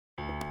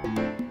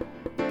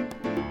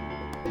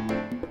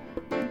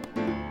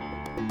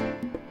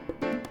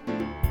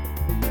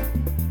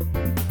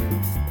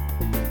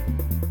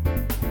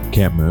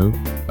Can't move.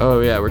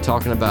 Oh yeah, we're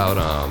talking about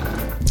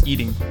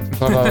Eating.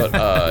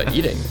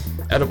 eating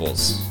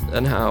edibles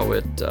and how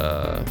it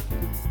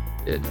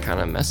kind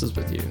of messes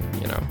with you,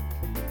 you know.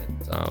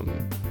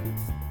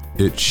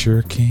 It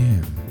sure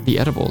can. The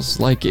edibles,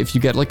 like if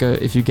you get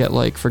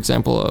like for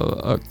example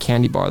a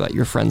candy bar that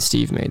your friend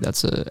Steve made,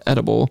 that's a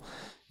edible.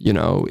 You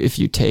know, if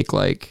you take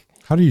like,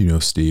 How do you know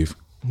Steve?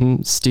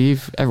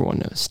 Steve, everyone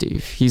knows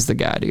Steve. He's the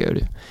guy to go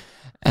to.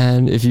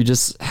 And if you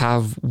just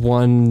have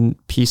one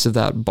piece of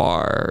that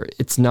bar,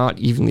 it's not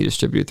evenly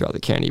distributed throughout the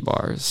candy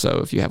bar. So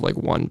if you have like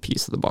one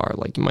piece of the bar,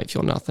 like you might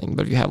feel nothing.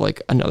 But if you have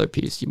like another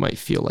piece, you might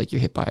feel like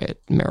you're hit by a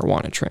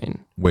marijuana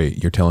train.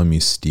 Wait, you're telling me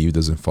Steve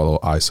doesn't follow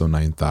ISO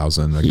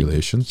 9000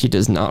 regulations? He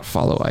does not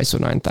follow ISO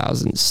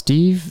 9000.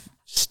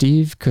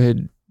 Steve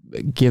could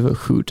give a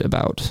hoot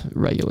about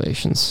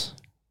regulations.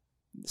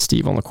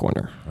 Steve on the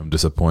corner. I'm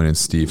disappointed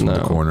Steve from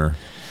the corner.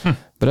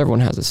 But everyone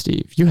has a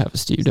Steve. You have a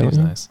Steve, don't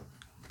you? Nice.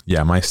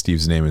 Yeah, my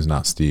Steve's name is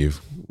not Steve.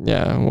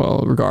 Yeah,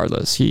 well,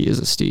 regardless, he is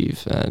a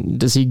Steve. And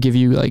does he give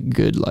you like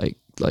good like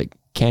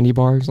candy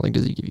bars? Like,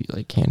 does he give you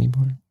like candy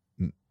bars?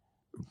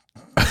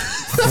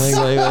 like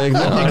no, You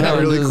got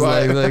really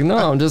quiet.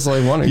 no, I'm just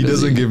like wondering. He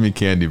doesn't give me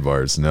candy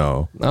bars,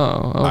 no.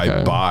 Oh, okay.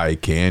 I buy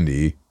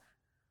candy.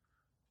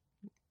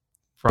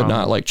 But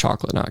not like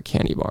chocolate, not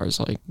candy bars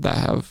like that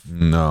have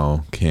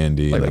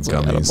candy, like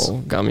gummies.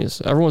 Like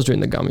gummies. Everyone's doing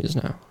the gummies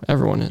now.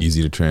 Everyone is.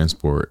 Easy to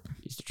transport.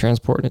 Easy to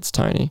transport, and it's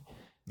tiny.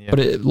 Yeah.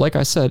 But like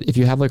I said, if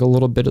you have like a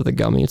little bit of the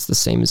gummy, it's the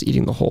same as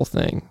eating the whole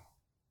thing.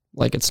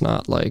 Like it's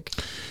not like...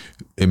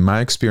 In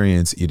my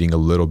experience, eating a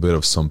little bit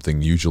of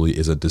something usually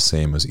isn't the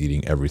same as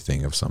eating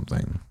everything of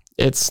something.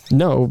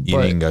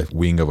 Eating a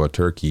wing of a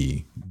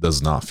turkey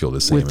does not feel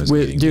the same as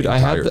eating dude, the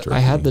entire turkey. I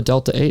had the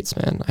Delta 8s,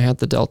 man. I had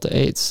the Delta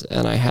 8s,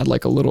 and I had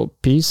like a little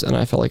piece, and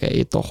I felt like I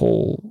ate the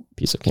whole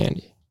piece of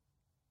candy.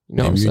 You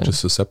know Maybe you're just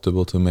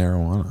susceptible to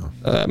marijuana.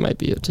 That might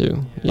be it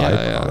too.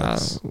 Yeah.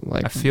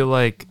 I feel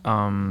like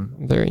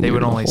they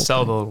would only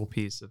sell the little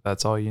piece if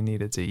that's all you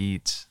needed to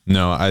eat.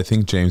 No, I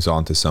think James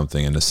onto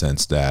something in the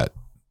sense that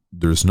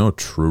there's no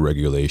true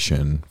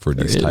regulation for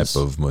these type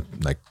of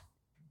like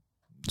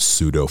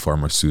pseudo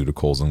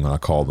pharmaceuticals, I'm gonna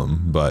call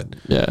them, but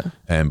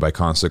and by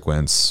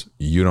consequence,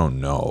 you don't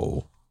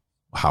know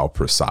how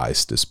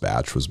precise this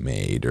batch was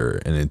made,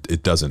 and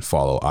it doesn't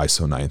follow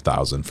ISO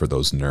 9000 for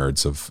those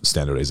nerds of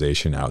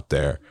standardization out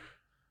there.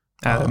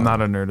 I'm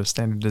not a nerd of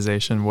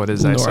standardization. What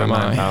is ISO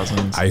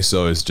 9000?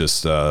 ISO is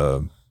just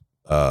a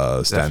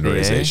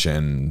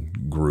standardization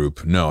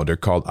group. No, they're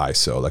called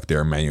ISO, like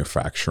they're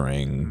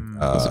manufacturing.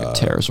 It's like a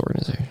terrorist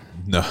organization.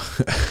 No.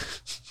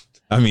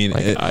 I mean,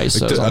 like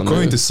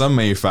according to some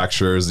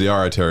manufacturers, they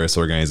are a terrorist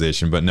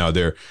organization, but no,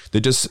 they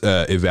just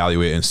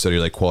evaluate and study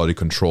like quality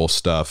control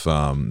stuff,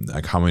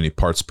 like how many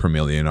parts per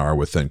million are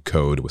within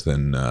code,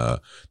 within the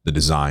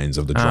designs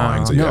of the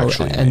drawings that you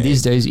actually and made.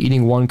 These days,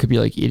 eating one could be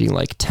like eating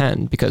like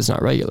 10 because it's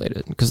not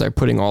regulated, because they're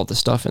putting all the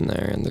stuff in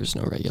there and there's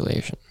no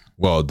regulation.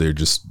 Well, they're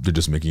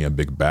just making a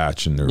big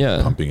batch and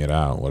they're pumping it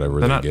out. Whatever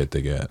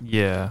they get.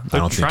 Yeah, I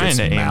don't think it's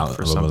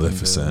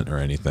Maleficent or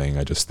anything.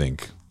 I just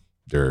think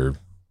they're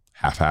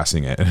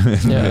half-assing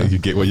it. You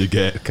get what you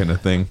get, kind of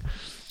thing.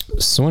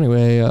 So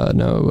anyway,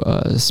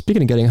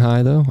 speaking of getting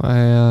high though,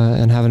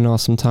 and having an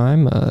awesome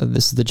time,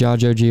 this is the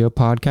Jajo Geo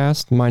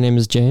podcast. My name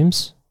is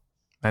James.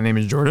 My name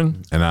is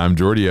Jordan. And I'm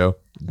Jordio.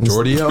 Have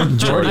you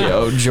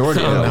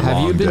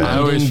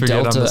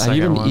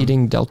been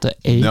eating Delta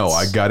 8s? No,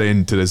 I got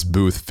into this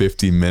booth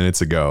 15 minutes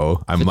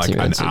ago. I'm like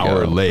an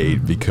hour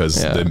late because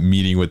the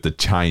meeting with the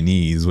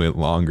Chinese went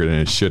longer than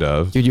it should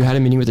have. Dude, you had a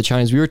meeting with the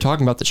Chinese. We were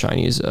talking about the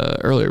Chinese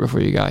earlier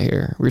before you got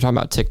here. We were talking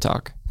about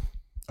TikTok.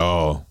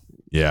 Oh,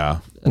 yeah.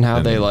 And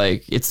how they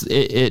like,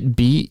 it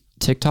beat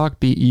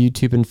TikTok, beat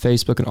YouTube and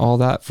Facebook and all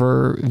that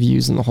for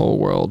views in the whole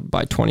world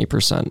by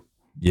 20%.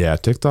 Yeah,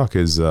 TikTok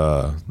is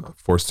a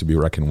force to be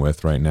reckoned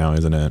with right now,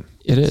 isn't it?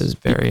 It is,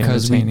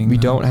 because we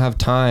don't have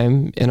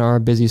time in our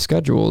busy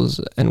schedules,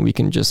 and we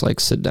can just like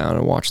sit down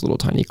and watch little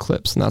tiny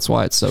clips, and that's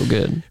why it's so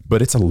good.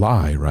 But it's a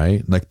lie,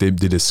 right? Like they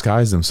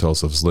disguise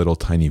themselves as little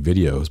tiny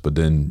videos, but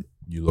then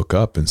you look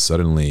up and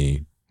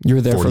suddenly you're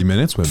there 40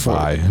 minutes went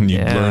by and you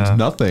learned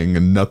nothing,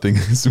 and nothing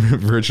has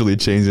virtually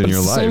changed in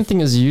your life. Same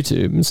thing as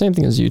YouTube. It's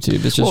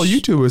just, well,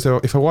 YouTube is,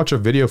 if I watch a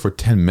video for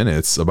 10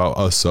 minutes about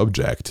a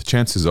subject,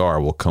 chances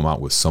are we'll come out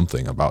with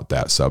something about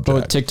that subject. But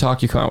with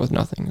TikTok, you come out with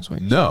nothing.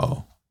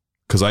 No,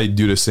 because I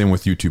do the same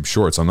with YouTube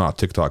Shorts. I'm not a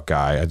TikTok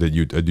guy. I do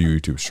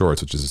YouTube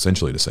Shorts, which is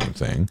essentially the same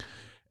thing.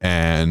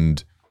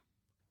 And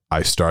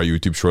I start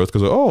YouTube Shorts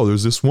because,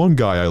 there's this one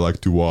guy I like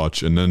to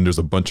watch, and then there's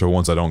a bunch of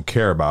ones I don't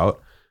care about.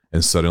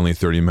 And suddenly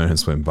 30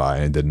 minutes went by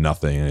and did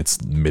nothing, and it's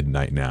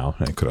midnight now,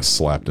 and I could have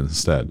slept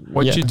instead.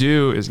 What you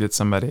do is get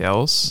somebody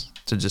else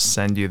to just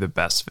send you the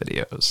best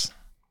videos.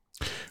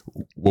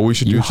 What we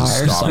should do is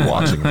just stop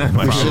watching them.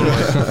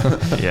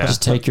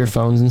 Just take your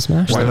phones and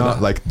smash them. Why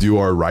not like do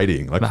our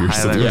writing like you're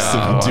supposed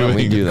to be doing?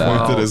 We do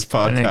that. To this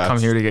podcast. I didn't come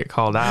here to get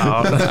called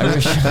out.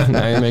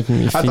 Now you're making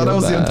me feel I thought that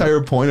was bad. the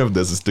entire point of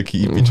this, is to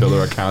keep each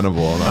other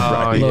accountable.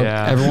 And Look,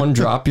 everyone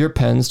drop your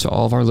pens. To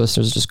all of our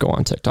listeners, just go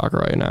on TikTok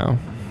right now.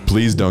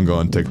 Please don't go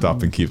on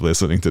TikTok and keep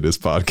listening to this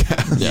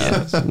podcast.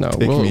 Yeah, no,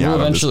 we'll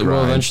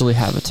eventually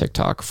have a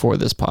TikTok for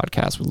this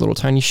podcast with little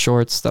tiny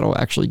shorts that'll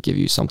actually give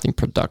you something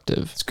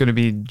productive. It's going to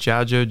be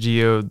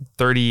JajoGeo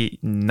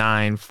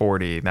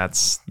 3940.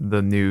 That's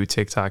the new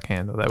TikTok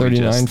handle that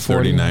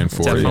 3940.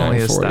 Definitely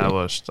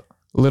established.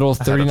 Little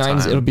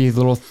 39s. It'll be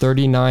little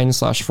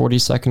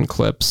 39/40 second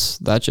clips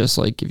that just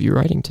like give you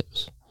writing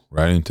tips.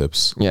 Writing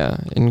tips. Yeah.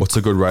 What's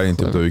a good writing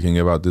tip that we can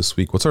give out this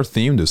week? What's our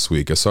theme this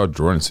week? I saw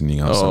Jordan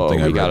sending out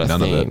something. We got a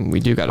theme. We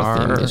do got a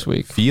theme this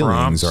week.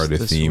 Feelings are the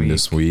theme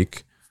this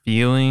week.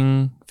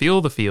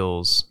 Feel the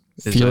feels.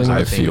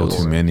 I feel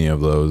too many of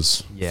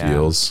those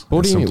feels.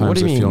 What do you mean?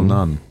 Sometimes I feel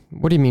none.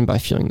 What do you mean by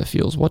feeling the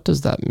feels? What does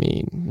that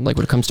mean? Like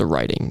when it comes to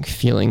writing,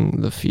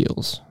 feeling the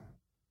feels.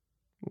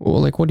 Well,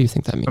 like what do you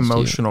think that means?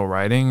 Emotional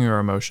writing or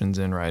emotions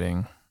in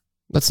writing?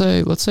 Let's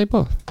say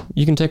both.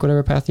 You can take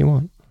whatever path you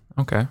want.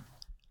 Okay.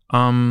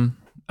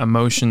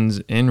 Emotions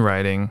in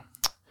writing.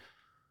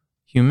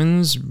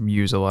 Humans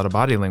use a lot of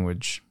body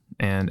language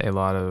and a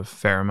lot of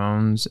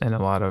pheromones and a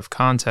lot of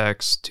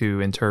context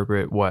to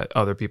interpret what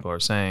other people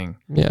are saying.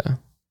 Yeah.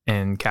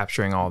 And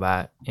capturing all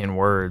that in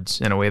words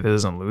in a way that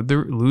doesn't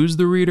lose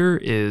the reader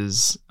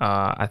is,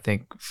 I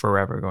think,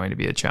 forever going to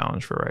be a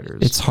challenge for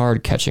writers. It's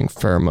hard catching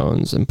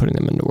pheromones and putting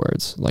them into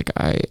words. Like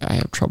I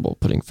have trouble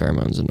putting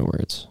pheromones into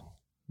words.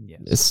 Yes.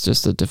 It's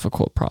just a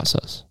difficult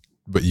process.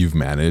 But you've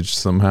managed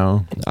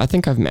somehow? I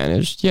think I've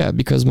managed, yeah,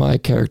 because my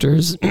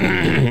characters,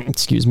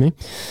 excuse me,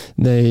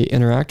 they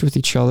interact with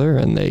each other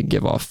and they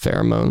give off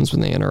pheromones when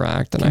they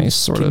interact. And Can you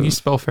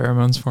spell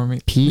pheromones for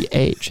me?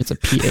 PH. It's a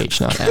PH,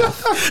 not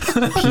F.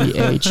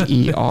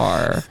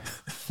 PHER.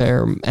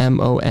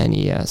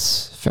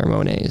 M-O-N-E-S.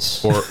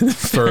 Pheromones. Or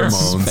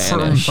pheromones.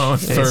 Spanish.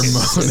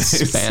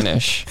 Pheromones.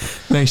 Spanish.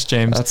 Thanks,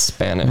 James. That's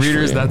Spanish.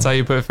 Readers, that's how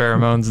you put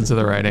pheromones into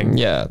the writing.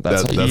 Yeah,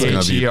 that's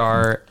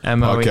PHERMONES.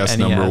 Podcast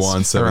number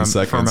 1, 7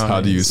 seconds. Pheromones.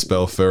 How do you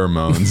spell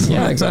pheromones?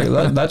 Yeah, exactly.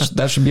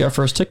 That should be our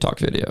first TikTok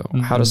video.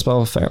 Mm-hmm. How to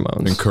spell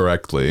pheromones.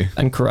 Incorrectly.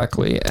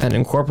 And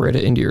incorporate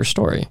it into your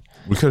story.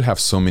 We could have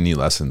so many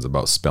lessons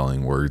about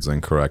spelling words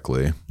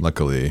incorrectly.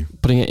 Luckily.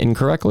 Putting it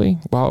incorrectly?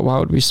 Why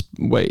would we...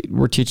 Wait,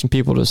 we're teaching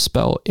people to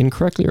spell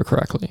incorrectly or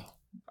correctly?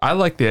 I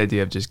like the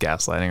idea of just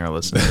gaslighting our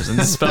listeners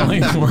and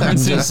spelling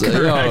words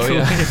incorrectly.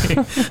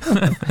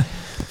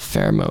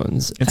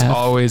 Pheromones. It's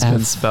always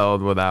been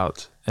spelled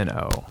without an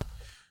O.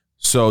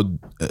 So,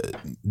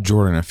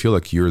 Jordan, I feel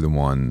like you're the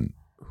one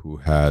who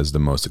has the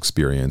most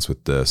experience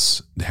with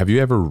this. Have you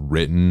ever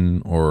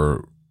written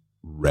or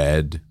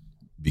read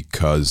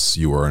because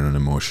you were in an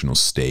emotional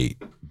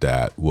state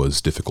that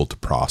was difficult to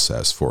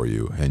process for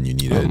you and you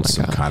needed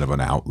some kind of an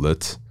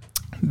outlet?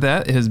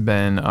 That has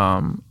been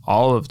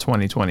all of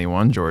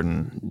 2021,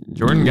 Jordan.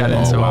 Jordan got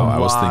into a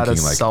lot of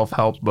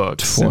self-help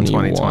books in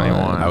 2021.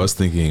 I was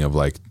thinking of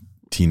like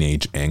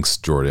teenage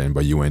angst Jordan,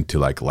 but you went to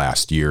like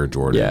last year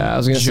Jordan. Yeah, I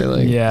was going to say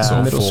like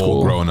so middle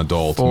school. Full-grown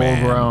adult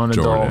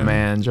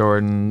man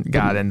Jordan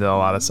got into a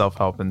lot of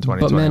self-help in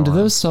 2021. But man, do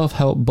those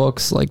self-help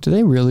books, like, do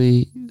they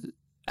really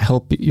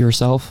help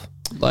yourself?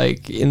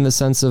 Like in the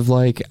sense of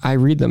like, I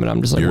read them and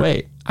I'm just like,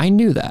 wait, I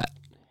knew that.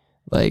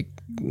 Like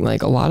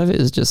a lot of it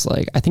is just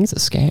like, I think it's a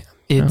scam.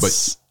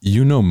 But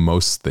you know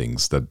most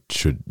things that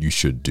you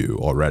should do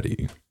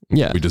already.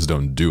 Yeah. We just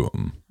don't do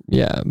them.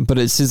 Yeah. But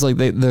it's just like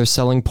their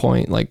selling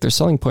point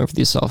for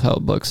these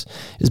self-help books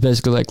is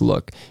basically like,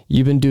 look,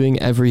 you've been doing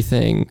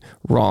everything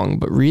wrong,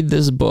 but read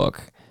this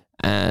book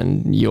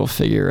and you'll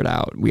figure it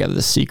out. We have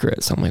the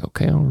secret. So I'm like,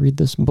 okay, I'll read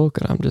this book.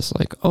 And I'm just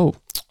like, oh,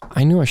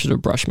 I knew I should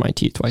have brushed my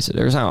teeth twice a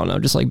day. I don't know,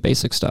 just like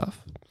basic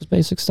stuff. Just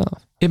basic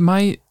stuff. It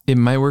might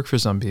work for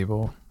some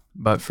people.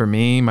 But for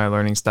me, my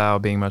learning style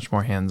being much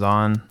more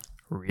hands-on,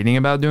 reading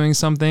about doing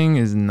something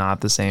is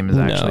not the same as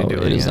actually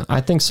doing it. I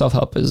think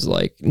self-help is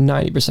like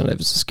 90% of it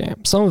is a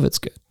scam. Some of it's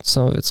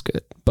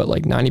good. But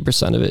like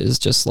 90% of it is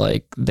just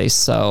like they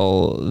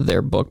sell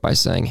their book by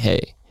saying,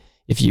 hey,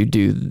 if you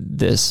do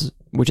this,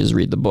 which is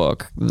read the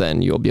book,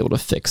 then you'll be able to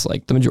fix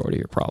like the majority of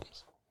your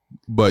problems.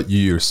 But you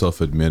yourself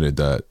admitted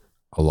that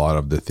a lot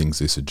of the things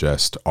they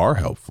suggest are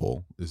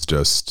helpful. It's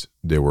just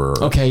they were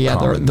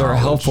they're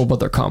helpful, but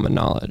they're common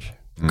knowledge.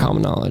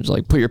 Common knowledge,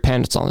 like put your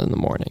pants on in the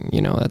morning.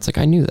 You know, that's like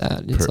I knew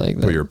that. It's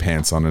put your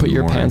pants on. Put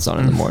your pants on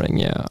in the morning.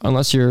 Yeah,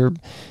 unless you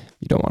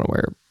don't want to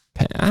wear.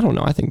 I don't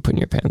know. I think putting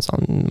your pants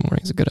on in the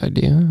morning is a good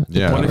idea.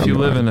 Yeah. What if you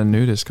live in a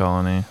nudist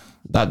colony?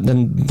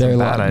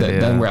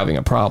 Then we're having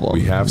a problem.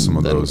 We have some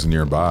of those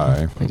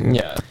nearby.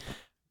 Yeah,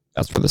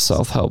 that's where the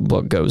self-help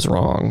book goes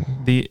wrong.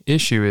 The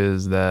issue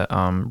is that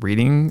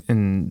reading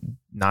and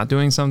not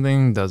doing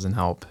something doesn't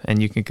help, and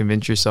you can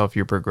convince yourself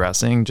you're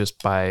progressing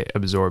just by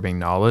absorbing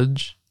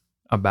knowledge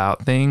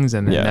about things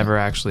and then never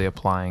actually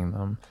applying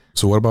them.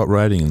 So what about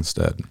writing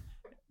instead?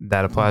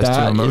 That applies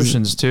to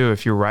emotions too.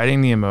 If you're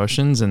writing the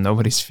emotions and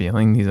nobody's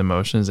feeling these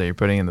emotions that you're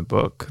putting in the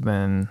book,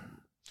 then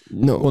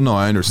no,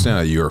 I understand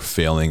that you're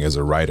failing as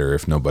a writer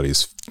if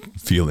nobody's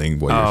feeling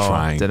what you're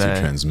trying to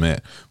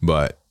transmit,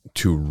 but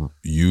to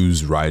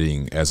use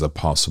writing as a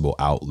possible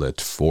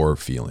outlet for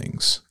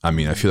feelings. I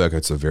mean, I feel like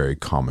it's a very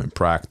common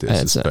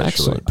practice,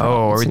 especially.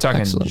 Are we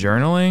talking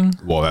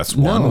journaling? Well, that's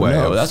one way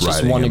of that's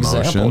just one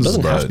example. It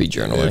doesn't have to be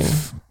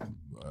journaling.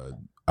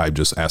 I'm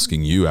just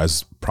asking you,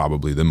 as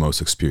probably the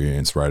most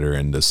experienced writer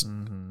in this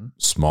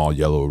small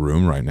yellow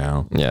room right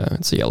now. Yeah,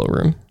 it's a yellow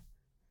room.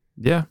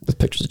 Yeah, with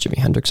pictures of Jimi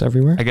Hendrix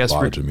everywhere. I guess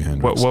Jimi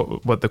Hendrix.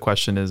 What the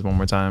question is one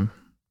more time.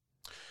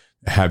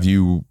 Have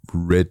you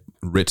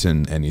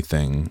written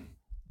anything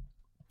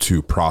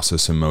to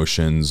process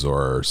emotions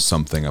or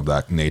something of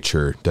that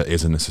nature that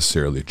isn't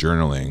necessarily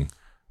journaling,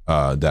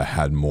 that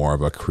had more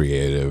of a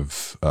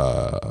creative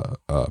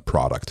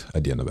product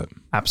at the end of it?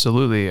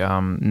 Absolutely.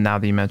 Now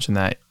that you mentioned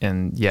that,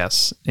 and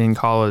yes, in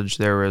college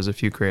there was a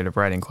few creative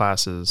writing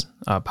classes.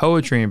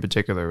 Poetry in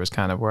particular was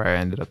kind of where I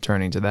ended up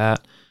turning to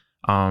that.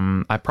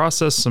 I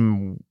processed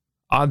some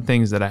odd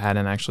things that I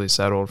hadn't actually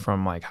settled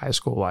from like high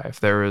school life.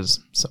 There was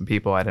some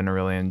people I didn't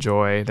really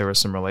enjoy. There were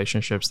some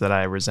relationships that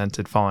I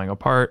resented falling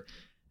apart.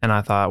 And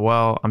I thought,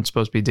 well, I'm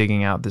supposed to be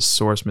digging out this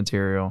source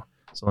material,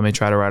 so let me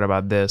try to write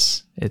about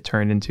this. It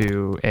turned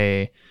into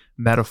a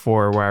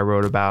metaphor where I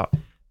wrote about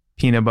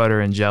peanut butter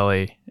and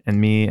jelly and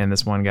me and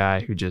this one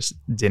guy who just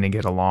didn't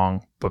get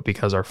along. But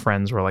because our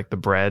friends were like the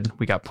bread,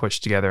 we got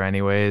pushed together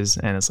anyways.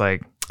 And it's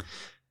like,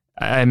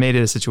 I made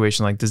it a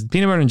situation like, does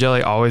peanut butter and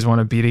jelly always want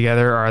to be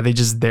together, or are they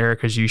just there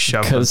because you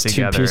shove them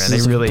together and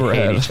they really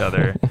hate each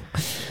other?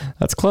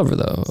 That's clever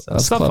though. So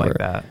that's stuff clever. Like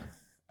that.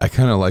 I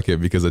kind of like it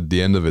because at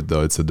the end of it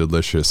though, it's a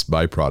delicious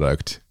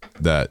byproduct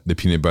that the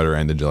peanut butter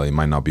and the jelly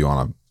might not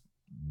want to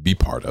be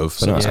part of,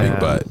 so to speak,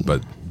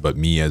 but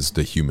me as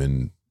the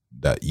human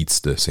that eats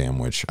the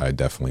sandwich, I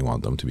definitely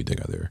want them to be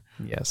together.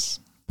 Yes.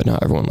 But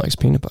not everyone likes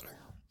peanut butter.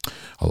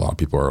 A lot of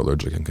people are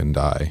allergic and can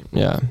die.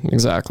 Yeah,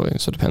 exactly.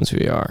 So it depends who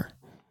you are.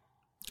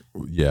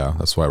 Yeah,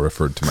 that's why I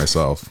referred to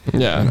myself.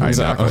 Yeah,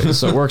 exactly.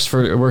 So it works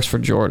for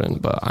Jordan,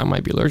 but I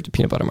might be allergic to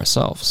peanut butter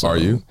myself. So. Are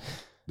you?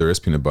 There is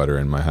peanut butter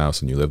in my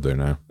house, and you live there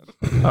now.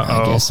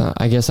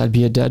 I guess I'd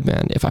be a dead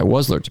man if I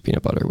was allergic to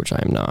peanut butter, which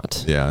I am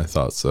not. Yeah, I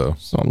thought so.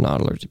 So I'm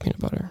not allergic to peanut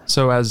butter.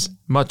 So as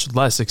much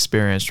less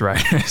experienced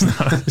writers,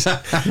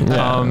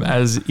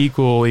 as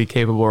equally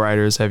capable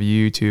writers, have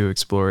you two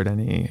explored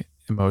any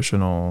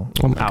emotional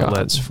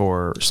outlets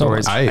for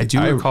stories? I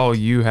do recall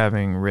you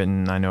having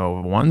written, I know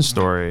of one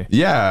story.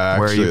 Yeah,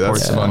 where actually, you poured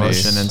some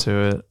emotion into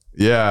it.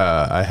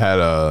 Yeah, I had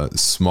a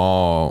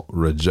small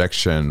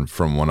rejection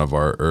from one of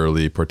our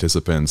early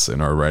participants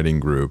in our writing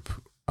group.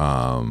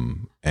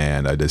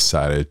 And I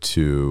decided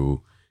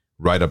to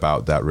write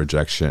about that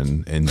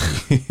rejection in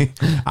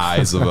the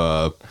eyes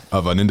of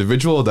an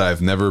individual that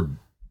I've never,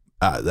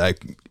 I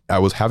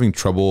was having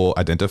trouble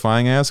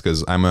identifying as,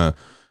 because I'm a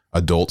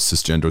adult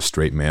cisgender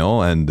straight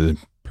male, and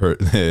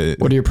what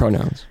are your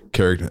pronouns?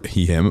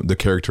 He, him. The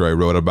character I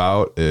wrote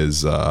about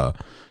is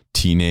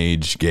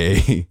teenage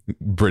gay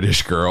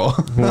British girl.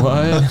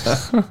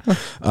 What?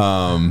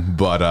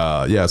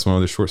 Yeah, it's one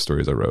of the short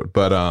stories I wrote.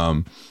 But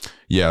I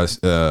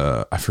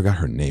forgot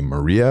her name.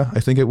 Maria, I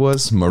think it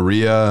was.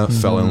 Maria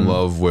fell in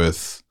love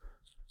with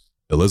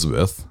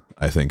Elizabeth,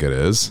 I think it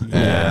is.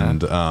 Yeah.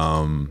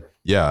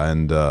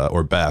 And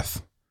or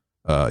Beth.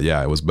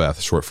 It was Beth,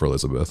 short for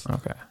Elizabeth.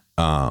 Okay.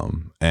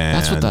 And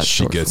that's what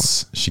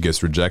she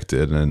gets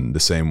rejected in the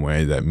same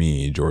way that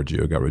me,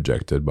 Giorgio, got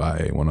rejected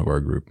by one of our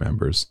group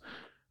members.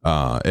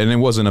 And it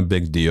wasn't a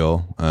big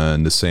deal.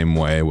 In the same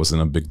way, it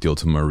wasn't a big deal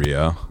to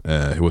Maria.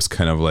 It was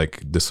kind of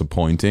like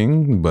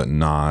disappointing, but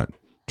not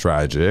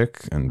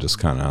tragic, and just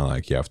kind of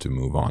like you have to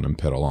move on and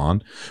pedal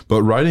on.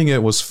 But writing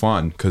it was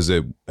fun because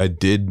I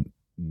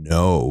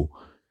knew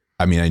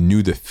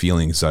the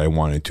feelings that I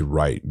wanted to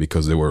write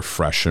because they were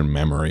fresh in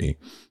memory,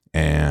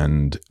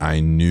 and I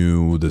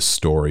knew the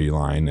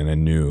storyline, and I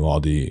knew all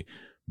the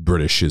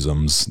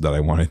Britishisms that I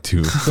wanted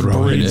to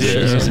throw in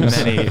there.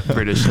 Many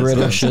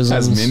Britishisms.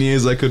 As many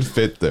as I could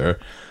fit there.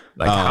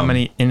 Like how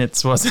many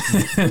innits was it?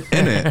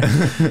 In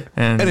it.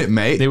 And it,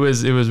 mate. It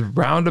was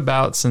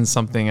roundabouts and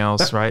something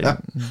else, right?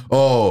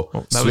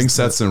 Swing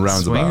sets and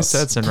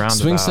roundabouts.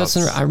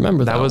 I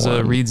remember that. That was one.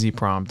 a Reedsy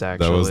prompt,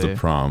 actually. That was the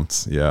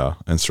prompt, yeah.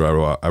 And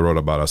so I wrote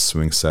about a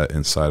swing set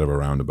inside of a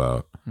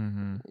roundabout.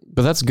 Mm-hmm.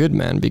 But that's good,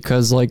 man,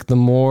 because like the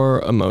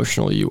more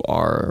emotional you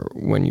are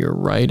when you're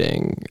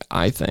writing,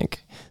 I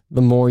think,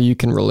 the more you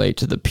can relate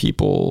to the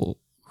people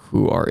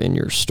who are in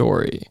your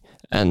story.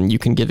 And you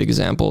can give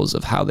examples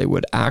of how they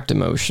would act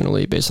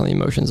emotionally based on the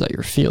emotions that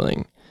you're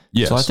feeling.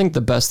 Yes. So I think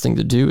the best thing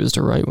to do is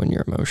to write when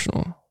you're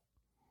emotional.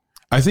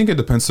 I think it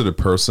depends to the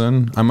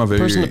person. I'm a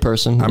very a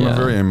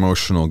very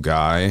emotional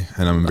guy,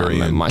 and I'm very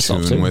in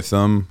tune with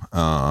them.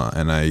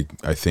 And I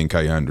think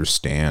I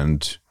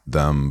understand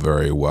them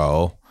very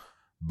well.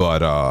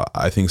 But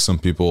I think some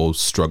people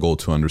struggle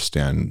to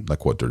understand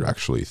like what they're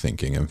actually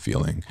thinking and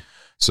feeling.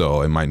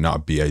 So it might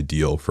not be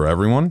ideal for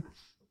everyone.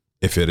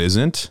 If it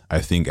isn't, I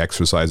think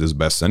exercise is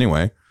best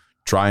anyway.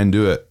 Try and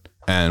do it.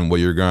 And what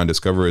you're going to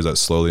discover is that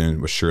slowly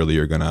and surely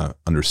you're going to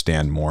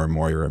understand more and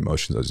more your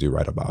emotions as you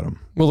write about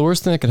them. Well, the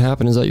worst thing that can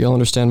happen is that you'll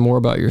understand more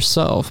about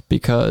yourself,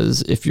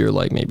 because if you're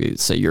like, maybe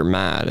say you're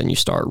mad and you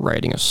start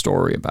writing a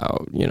story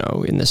about, you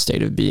know, in the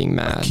state of being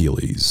mad.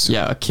 Achilles.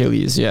 Yeah,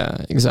 Achilles.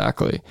 Yeah,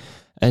 exactly.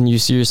 And you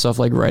see yourself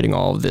like writing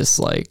all of this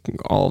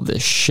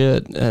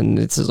shit, and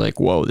it's just like,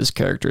 whoa, this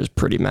character is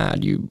pretty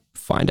mad. You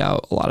find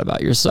out a lot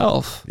about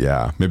yourself.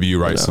 Yeah. Maybe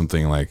you write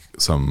something like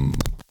some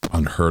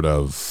unheard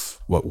of,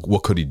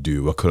 what could he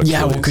do? What could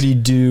Achilles? What could he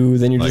do?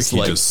 Then you're like just he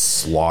like,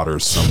 just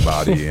slaughters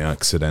somebody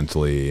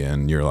accidentally,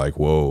 and you're like,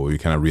 whoa, you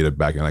kind of read it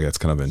back and like, that's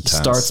kind of intense.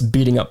 Starts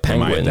beating up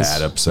penguins. My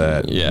dad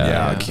upset.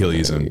 Yeah,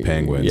 Achilles and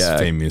penguins,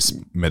 famous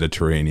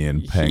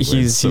Mediterranean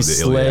penguins.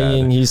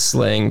 He's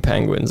slaying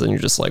penguins, and you're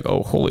just like,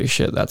 oh, holy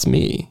shit, that's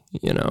me.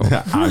 You know,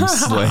 I'm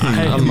slaying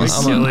I'm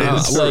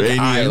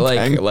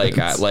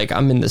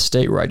in the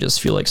state where I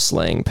just feel like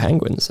slaying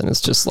penguins, and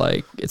it's just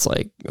like,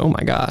 oh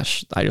my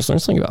gosh, I just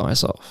learned something about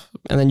myself.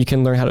 And then you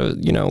can learn how to,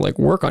 you know, like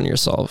work on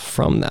yourself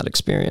from that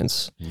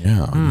experience.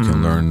 Yeah, you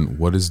can learn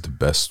what is the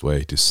best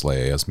way to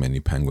slay as many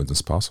penguins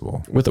as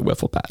possible with a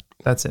wiffle bat.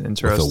 That's an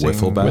interesting.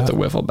 With a wiffle bat. With a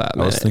wiffle bat,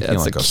 man. I was thinking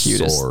that's like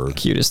the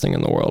cutest thing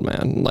in the world,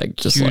 man. Like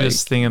just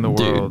cutest thing in the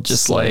world. Dude,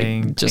 just like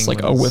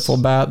a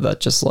wiffle bat that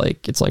just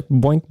like, it's like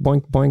boink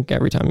boink boink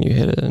every time you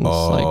hit it. And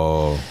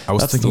I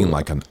was thinking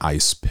like an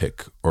ice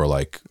pick, or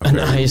like an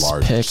ice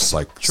pick. Just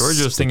like George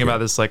was thinking about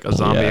this like a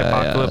zombie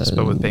apocalypse,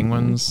 but with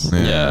penguins.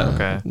 Yeah.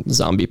 Okay.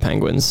 Zombie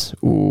penguins.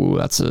 Ooh,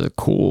 that's a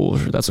cool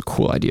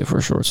idea for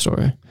a short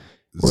story.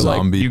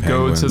 Zombie you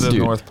penguins. go to the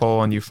North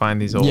Pole and you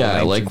find these old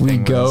like we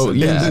go in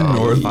the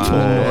North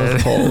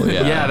Pole.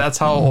 Yeah, that's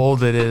how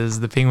old it is.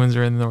 The penguins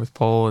are in the North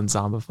Pole and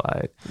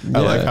zombified. I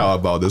like how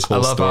about this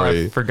whole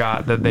story. How I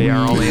forgot that they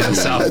are only in the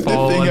South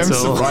Pole. The thing I'm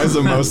surprised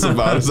the most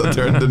about is that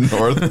they're in the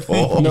North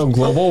Pole. No,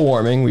 global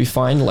warming. We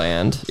find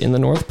land in the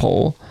North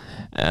Pole,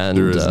 and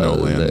there is no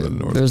land in the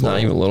North Pole. There's not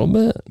even a little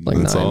bit, like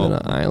not even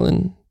an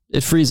island.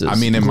 It freezes. I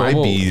mean, it might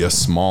be a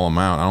small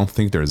amount. I don't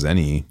think there's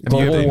any.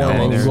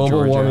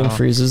 Global warming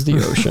freezes the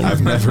ocean.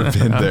 I've never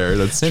been there.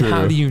 That's true.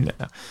 How do you know?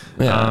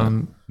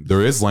 Yeah.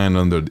 There is land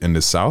in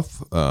the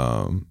south.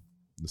 Fine,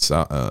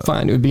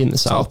 it would be in the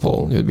South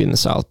Pole. It would be in the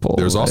South Pole.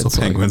 There's also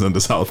penguins in the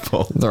South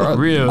Pole. There are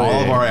really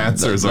all of our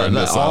answers are in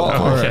the South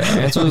Pole. Our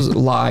answers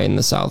lie in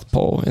the South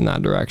Pole, in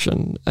that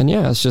direction. And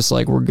yeah, it's just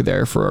like we're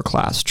there for a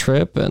class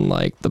trip, and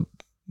like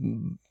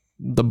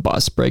the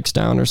bus breaks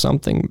down or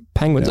something.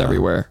 Penguins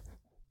everywhere.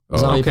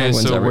 Okay,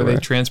 so were they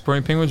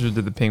transporting penguins, or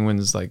did the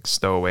penguins like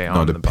stow away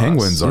on the bus?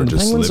 Penguins are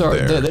just live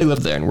there. They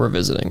live there, and we're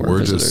visiting. We're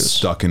visitors. Just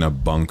stuck in a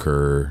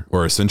bunker,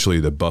 or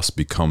essentially the bus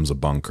becomes a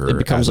bunker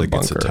as it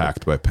gets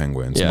attacked by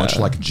penguins, much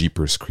like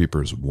Jeepers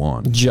Creepers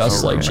 1.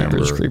 Just like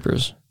Jeepers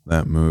Creepers.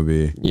 That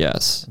movie.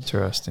 Yes.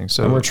 Interesting.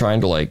 So and we're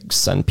trying to like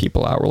send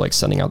people out. We're like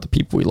sending out the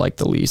people we like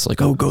the least.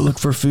 Like, oh, go look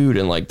for food,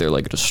 and like they're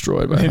like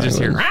destroyed by penguins.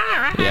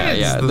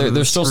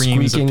 They're still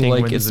squeaking.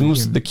 Like it's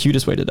the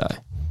cutest way to die.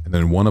 And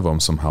then one of them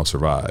somehow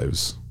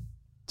survives.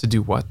 To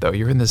do what though?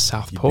 You're in the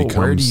South Pole.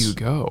 Where do you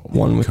go?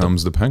 One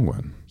becomes the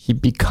penguin. He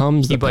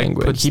becomes the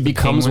penguin. He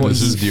becomes one.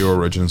 This is the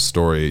origin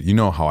story. You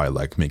know how I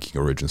like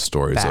making origin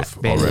stories of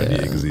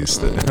already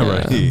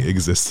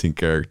existing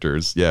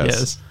characters.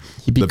 Yes.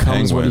 He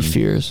becomes what he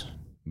fears.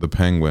 The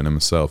penguin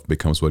himself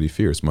becomes what he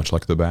fears, much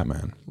like the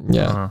Batman.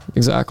 Yeah,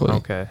 exactly.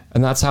 Okay.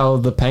 And that's how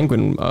the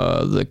penguin,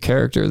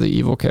 the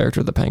evil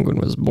character, the penguin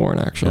was born,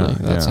 actually.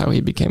 That's how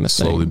he became a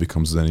thing. Slowly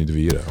becomes Danny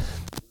DeVito.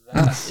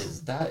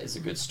 That is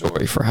a good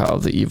story for how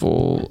the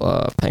evil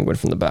penguin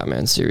from the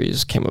Batman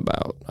series came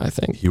about, I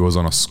think. He was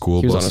on a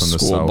school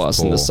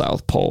bus in the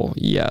South Pole.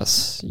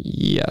 Yes.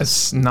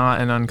 It's not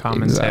an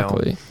uncommon tale.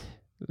 Exactly.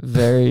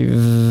 Very,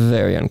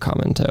 very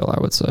uncommon tale, I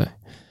would say.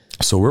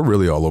 So we're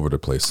really all over the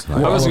place.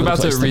 I was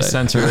about to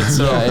recenter it.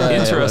 So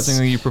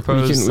interestingly, you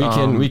proposed.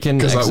 We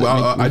can.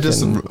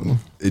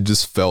 It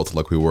just felt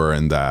like we were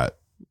in that.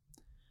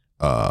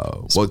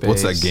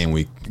 What's that game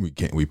we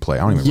play?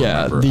 I don't even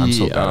remember. I'm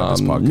so bad at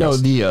this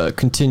podcast.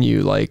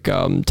 Continue, like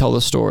tell the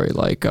story,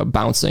 like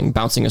bouncing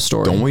a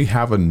story. Don't we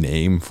have a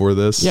name for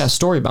this? Yeah,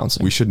 story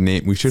bouncing. We should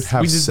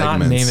have segments. Not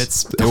name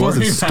it. It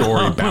wasn't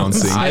story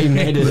bouncing. I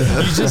made it.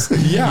 You just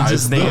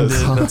named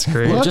it. That's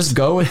great. Well, just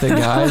go with it,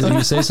 guys. If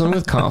you say something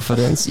with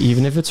confidence,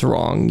 even if it's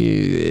wrong,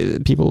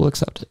 people will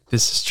accept it.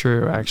 This is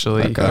true,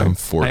 actually.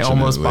 Unfortunately, I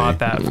almost bought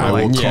that for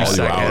like 2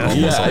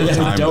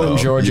 seconds. Don't,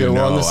 Georgia.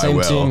 We're on the same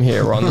team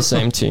here. We're on the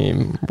same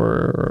team.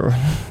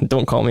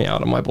 Don't call me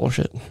out on my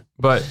bullshit.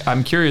 But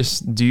I'm curious,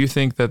 do you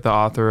think that the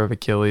author of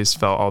Achilles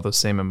felt all the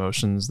same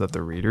emotions that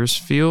the readers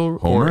feel?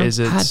 Homer? Or is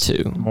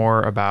it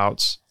more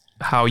about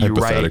how you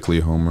write,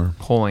 Homer,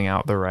 pulling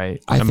out the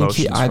right I emotions?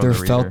 think he either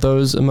felt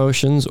those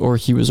emotions or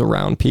he was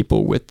around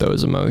people with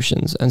those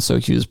emotions. And so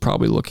he was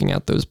probably looking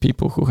at those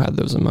people who had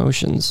those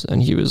emotions.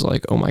 And he was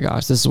like, oh my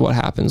gosh, this is what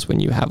happens when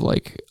you have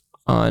like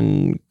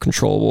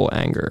uncontrollable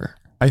anger.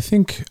 I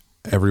think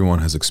everyone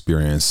has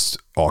experienced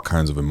all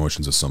kinds of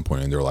emotions at some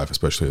point in their life,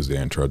 especially as they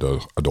enter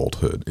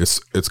adulthood.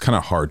 It's kind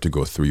of hard to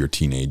go through your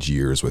teenage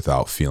years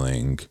without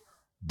feeling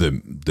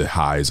the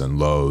highs and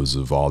lows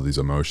of all these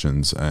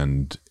emotions.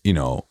 And, you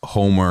know,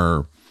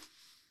 Homer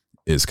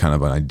is kind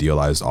of an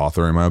idealized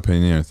author, in my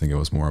opinion. I think it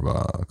was more of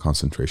a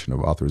concentration of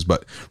authors.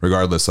 But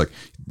regardless, like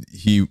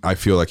I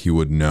feel like he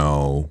would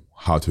know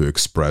how to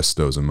express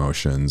those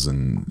emotions.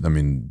 And I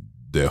mean,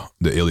 the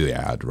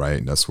Iliad,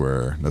 right? That's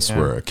where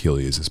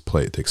Achilles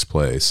takes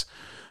place.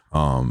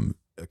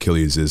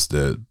 Achilles is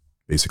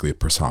basically a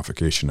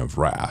personification of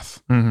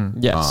wrath. Mm-hmm.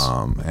 Yes.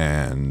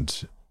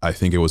 And I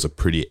think it was a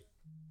pretty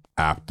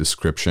apt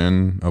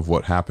description of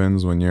what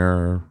happens when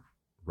you're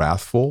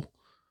wrathful.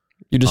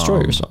 You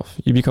destroy yourself.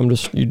 You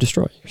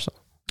destroy yourself.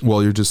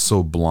 Well, you're just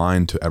so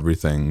blind to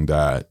everything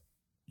that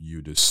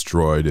you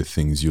destroy the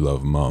things you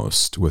love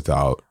most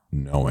without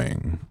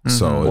knowing. Mm-hmm.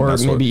 So, or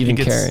maybe even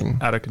caring.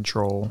 Out of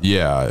control.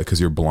 Yeah, because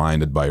you're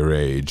blinded by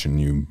rage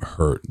and you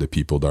hurt the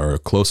people that are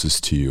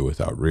closest to you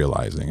without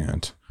realizing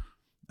it.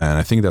 And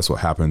I think that's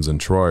what happens in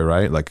Troy,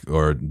 right? Like,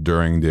 or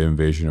during the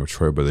invasion of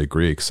Troy by the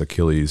Greeks,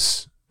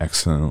 Achilles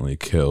accidentally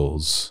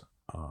kills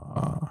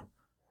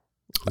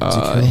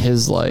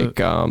his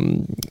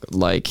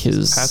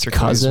his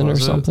cousin or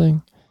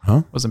something.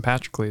 Huh? Wasn't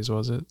Patroclus,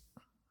 was it?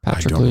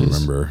 Patroclus. I don't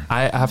remember.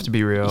 I have to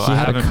be real. I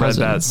haven't read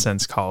that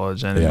since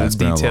college, and the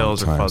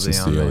details are fuzzy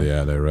on me.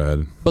 Yeah, I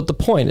read. But the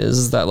point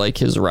is that like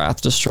his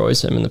wrath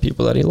destroys him and the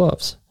people that he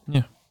loves.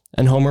 Yeah.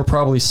 And Homer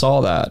probably saw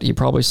that. He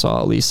probably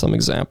saw at least some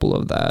example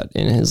of that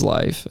in his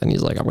life, and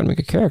he's like, "I'm going to make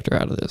a character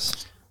out of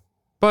this."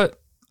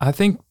 But I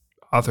think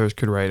authors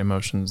could write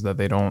emotions that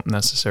they don't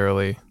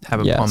necessarily have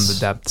upon the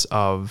depths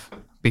of,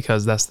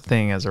 because that's the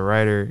thing. As a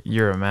writer,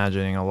 you're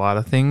imagining a lot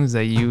of things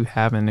that you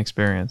haven't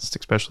experienced,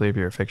 especially if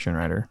you're a fiction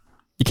writer.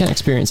 You can't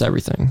experience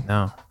everything.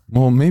 No.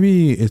 Well,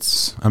 maybe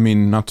it's, I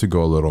mean, not to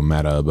go a little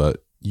meta,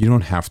 but you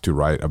don't have to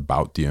write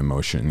about the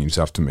emotion. You just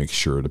have to make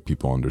sure that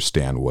people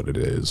understand what it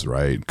is,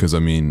 right? Because, I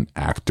mean,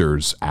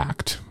 actors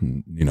act.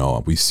 You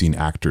know, we've seen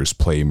actors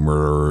play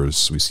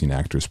murderers. We've seen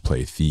actors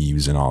play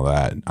thieves and all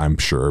that. I'm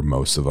sure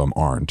most of them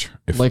aren't.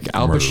 Like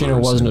Al Pacino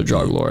wasn't a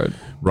drug lord.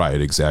 Right,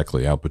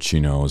 exactly. Al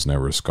Pacino was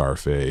never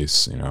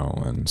Scarface, you know,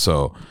 and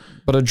so.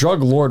 But a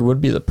drug lord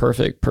would be the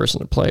perfect person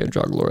to play a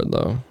drug lord,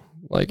 though.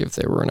 Like if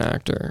they were an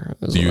actor.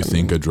 Do you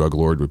think a drug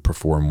lord would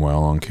perform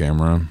well on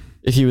camera?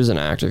 If he was an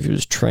actor, if he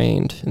was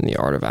trained in the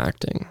art of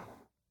acting.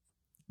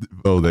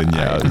 Oh, then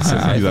yeah, he's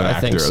an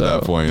actor so. at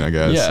that point, I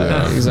guess.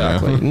 Yeah,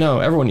 exactly. Yeah. No,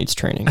 everyone needs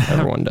training.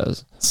 Everyone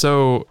does.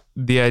 So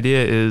the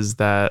idea is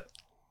that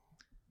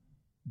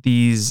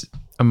these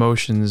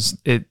emotions,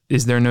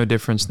 is there no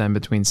difference then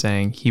between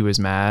saying he was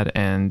mad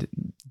and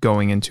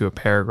going into a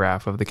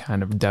paragraph of the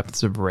kind of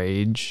depths of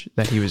rage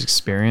that he was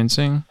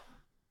experiencing?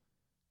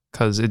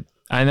 Because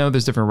I know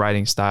there's different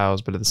writing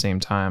styles, but at the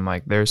same time,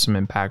 like there's some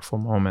impactful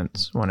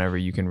moments whenever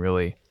you can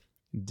really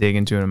dig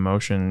into an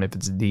emotion if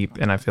it's deep.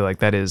 And I feel like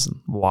that is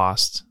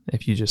lost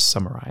if you just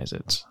summarize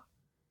it.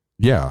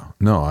 Yeah,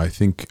 no, I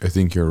think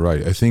you're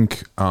right. I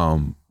think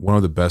one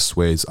of the best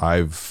ways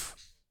I've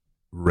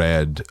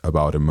read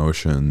about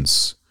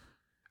emotions,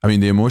 I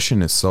mean, the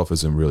emotion itself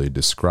isn't really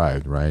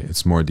described, right?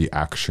 It's more the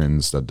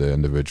actions that the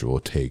individual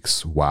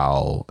takes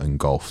while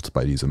engulfed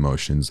by these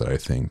emotions that I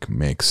think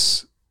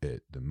makes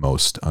it the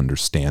most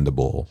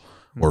understandable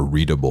or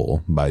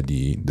readable by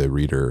the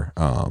reader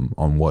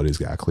on what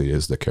exactly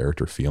is the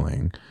character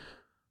feeling.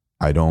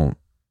 I don't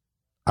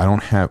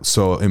have,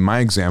 so in my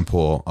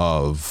example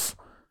of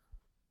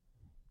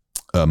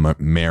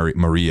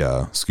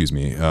Maria,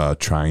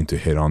 trying to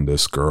hit on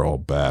this girl,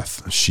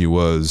 Beth, she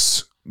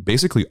was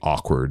basically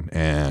awkward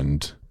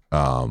and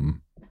a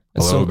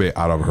little bit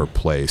out of her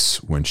place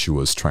when she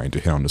was trying to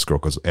hit on this girl,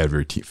 because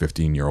every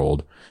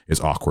 15-year-old is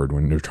awkward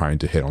when they're trying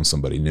to hit on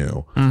somebody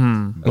new.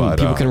 Mm-hmm. But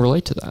people can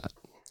relate to that.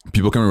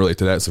 People can relate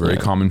to that. It's a very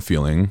common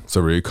feeling. It's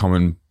a very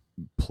common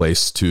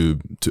place to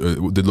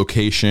the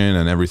location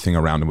and everything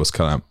around it was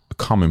kind of a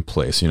common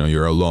place. You know,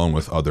 you're alone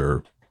with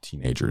other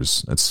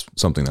teenagers. That's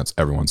something that's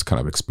everyone's kind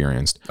of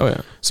experienced. Oh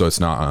yeah. So it's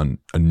not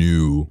a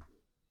new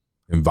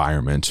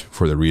environment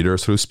for the reader,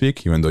 so to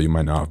speak, even though you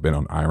might not have been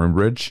on Iron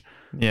Bridge.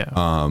 Yeah.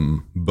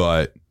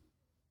 But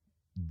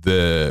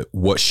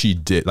what she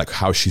did, like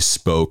how she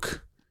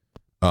spoke,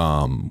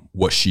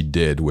 what she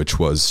did, which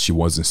was she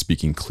wasn't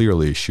speaking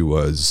clearly. She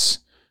was,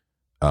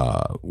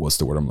 what's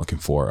the word I'm looking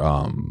for?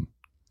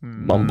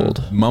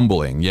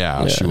 Mumbling.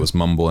 Yeah. She was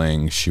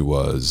mumbling. She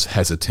was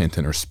hesitant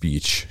in her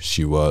speech.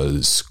 She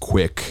was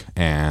quick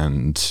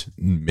and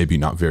maybe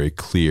not very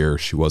clear.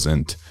 She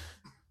wasn't,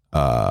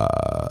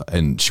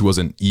 and she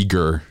wasn't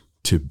eager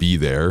to be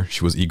there.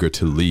 She was eager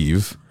to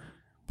leave,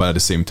 but at the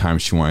same time,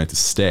 she wanted to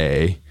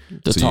stay.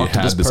 So you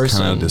had this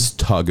kind of this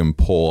tug and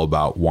pull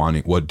about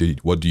wanting, what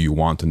do you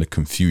want, and the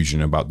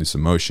confusion about these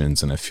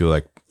emotions. And I feel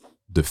like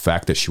the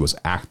fact that she was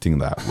acting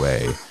that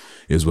way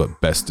is what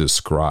best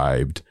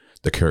described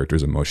the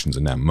character's emotions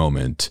in that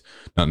moment,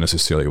 not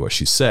necessarily what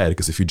she said.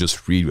 Because if you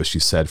just read what she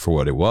said for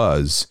what it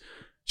was,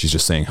 she's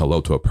just saying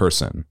hello to a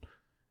person.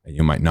 and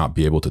you might not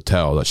be able to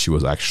tell that she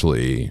was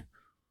actually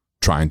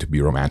trying to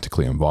be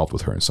romantically involved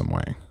with her in some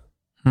way.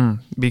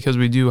 Because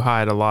we do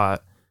hide a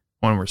lot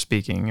when we're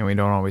speaking, and we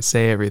don't always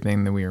say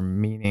everything that we are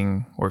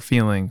meaning or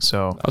feeling.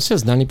 So I would say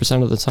it's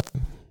 90% of the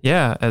time.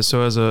 Yeah. As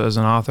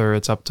an author,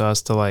 it's up to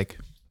us to like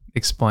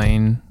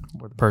explain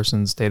what the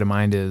person's state of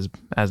mind is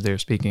as they're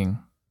speaking.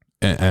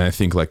 And I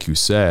think, like you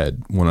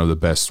said, one of the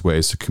best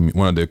ways to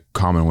one of the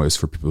common ways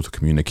for people to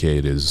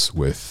communicate is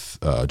with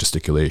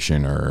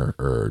gesticulation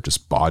or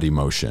just body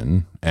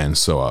motion. And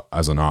so,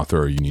 as an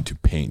author, you need to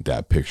paint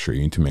that picture.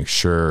 You need to make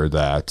sure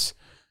that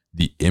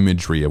the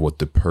imagery of what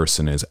the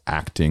person is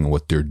acting,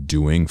 what they're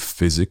doing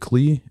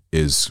physically,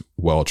 is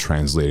well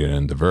translated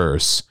and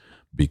diverse,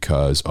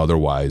 because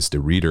otherwise, the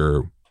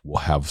reader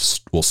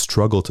will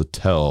struggle to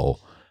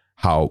tell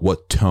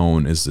what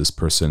tone is this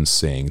person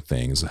saying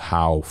things?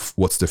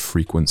 What's the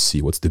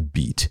frequency? What's the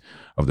beat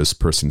of this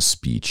person's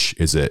speech?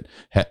 Is it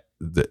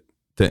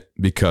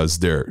because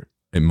they're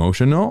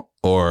emotional,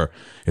 or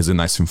is it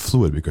nice and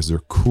fluid because they're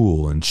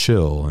cool and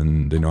chill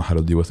and they know how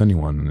to deal with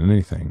anyone and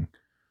anything?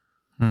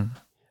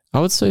 I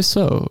would say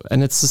so.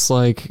 And it's just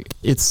like,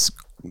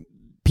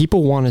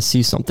 people want to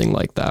see something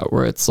like that,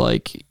 where it's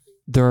like,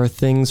 there are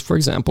things, for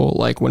example,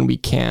 like when we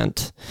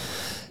can't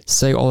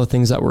say all the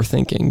things that we're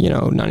thinking,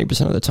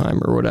 90% of the time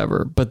or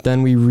whatever, but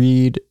then we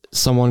read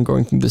someone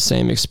going through the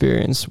same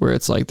experience where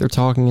it's like they're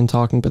talking and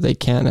talking, but they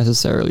can't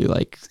necessarily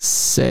like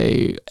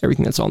say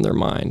everything that's on their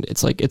mind.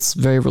 It's like, it's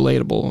very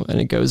relatable, and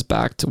it goes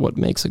back to what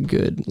makes a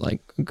good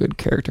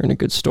character and a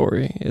good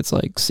story. It's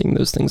like seeing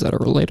those things that are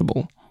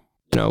relatable,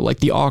 like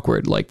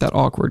that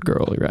awkward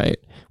girl, right?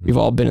 We've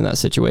all been in that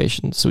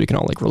situation, so we can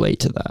all like relate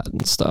to that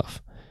and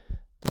stuff.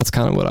 That's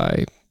kind of what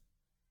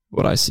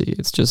I see.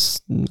 It's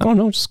just, I don't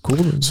know, just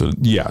cool. So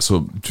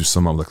to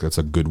sum up, like, that's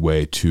a good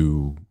way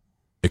to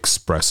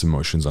express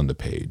emotions on the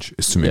page,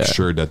 is to make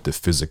sure that the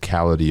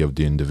physicality of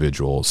the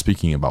individual,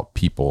 speaking about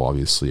people,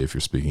 obviously, if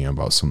you're speaking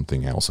about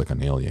something else like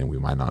an alien, we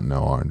might not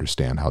know or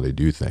understand how they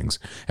do things.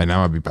 And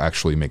that would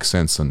actually make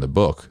sense in the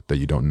book, that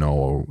you don't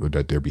know, or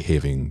that they're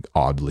behaving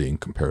oddly in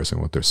comparison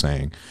to what they're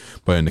saying.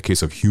 But in the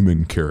case of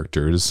human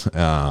characters,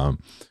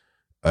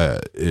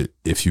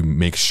 if you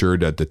make sure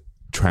that the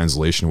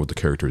translation of what the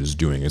character is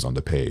doing is on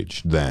the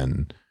page,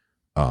 then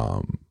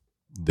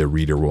the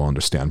reader will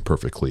understand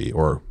perfectly,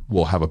 or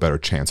will have a better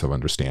chance of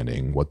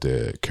understanding what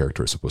the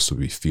character is supposed to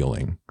be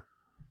feeling.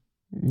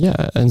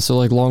 Yeah. And so,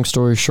 like, long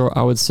story short,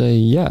 I would say,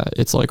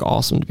 it's like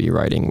awesome to be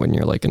writing when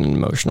you're like in an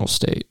emotional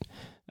state.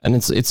 And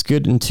it's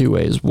good in two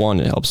ways. One,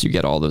 it helps you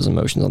get all those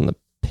emotions on the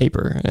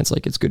paper, and it's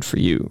like, it's good for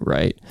you,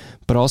 right?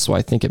 But also,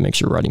 I think it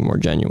makes your writing more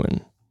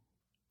genuine.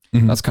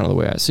 Mm-hmm. That's kind of the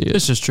way I see it.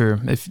 It's just true.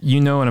 If you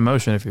know an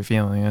emotion, if you're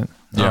feeling it,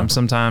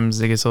 sometimes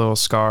it gets a little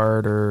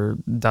scarred or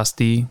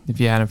dusty if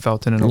you hadn't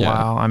felt it in a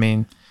while. I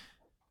mean,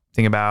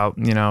 think about,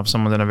 if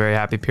someone's in a very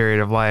happy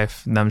period of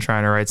life, them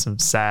trying to write some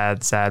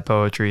sad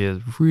poetry is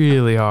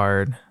really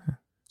hard.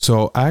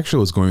 So I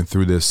actually was going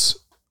through this,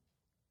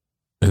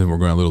 and we're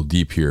going a little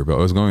deep here, but I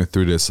was going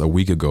through this a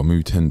week ago,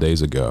 maybe 10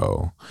 days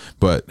ago.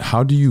 But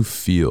how do you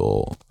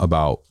feel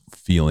about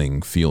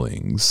feeling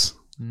feelings?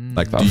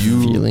 Like, do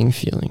you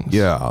feelings?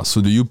 Yeah.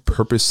 So do you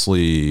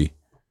purposely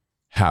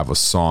have a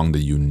song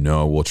that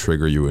will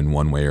trigger you in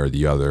one way or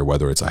the other,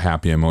 whether it's a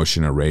happy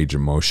emotion, a rage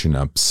emotion,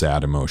 a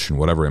sad emotion,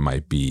 whatever it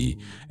might be,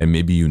 and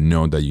maybe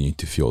that you need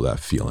to feel that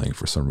feeling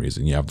for some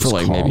reason? You have this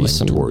calling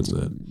towards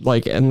it.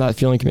 Like, and that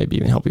feeling can maybe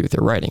even help you with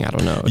your writing. I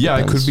don't know.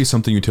 It could be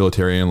something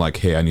utilitarian, like,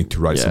 hey, I need to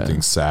write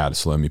something sad,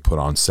 so let me put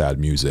on sad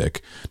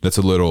music. That's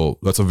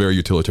a very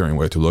utilitarian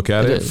way to look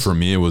at it. For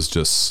me, it was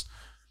just,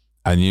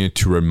 I needed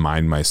to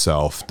remind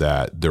myself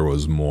that there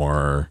was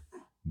more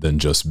than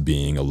just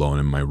being alone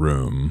in my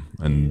room,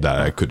 and that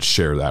I could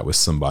share that with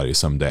somebody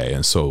someday.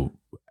 And so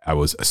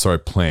I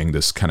started playing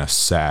this kind of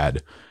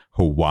sad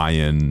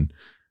Hawaiian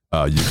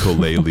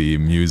ukulele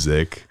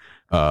music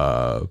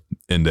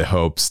in the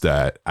hopes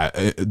that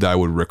I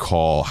would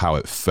recall how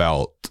it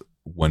felt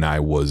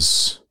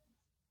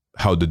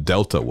how the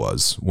delta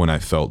was when I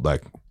felt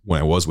like when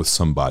I was with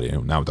somebody,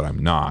 and now that I'm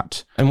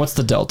not. And what's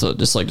the delta?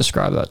 Just like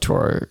describe that to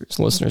our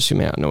listeners who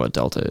may not know what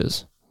delta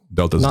is.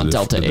 Delta's not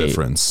delta the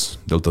difference.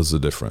 Delta's the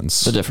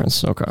difference. The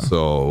difference. Okay.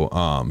 So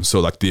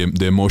like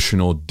the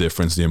emotional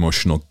difference, the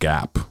emotional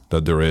gap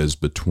that there is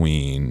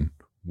between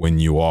when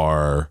you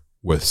are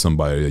with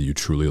somebody that you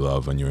truly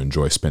love and you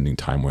enjoy spending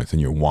time with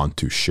and you want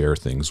to share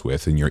things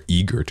with and you're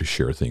eager to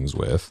share things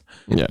with.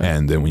 Yeah.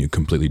 And then when you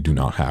completely do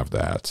not have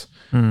that.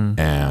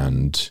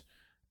 And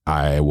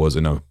I was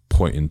in a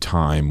point in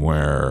time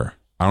where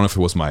I don't know if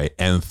it was my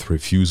nth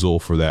refusal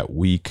for that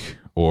week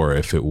or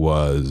if it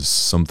was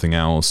something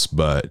else,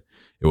 but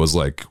it was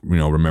like,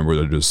 remember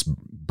that there's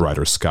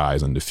brighter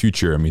skies in the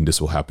future. I mean,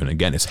 this will happen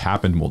again. It's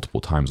happened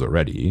multiple times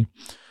already,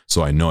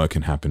 so I know it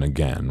can happen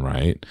again,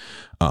 right?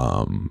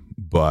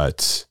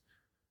 But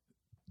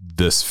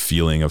this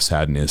feeling of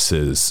sadness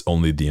is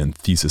only the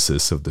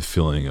antithesis of the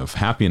feeling of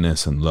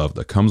happiness and love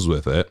that comes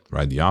with it,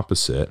 right? The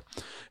opposite.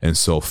 And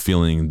so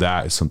feeling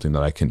that is something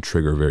that I can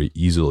trigger very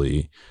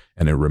easily.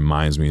 And it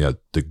reminds me that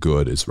the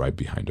good is right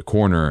behind the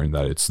corner and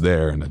that it's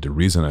there. And that the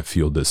reason I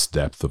feel this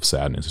depth of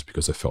sadness is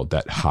because I felt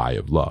that high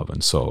of love.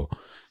 And so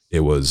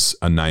it was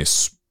a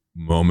nice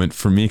moment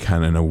for me,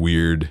 kind of in a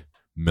weird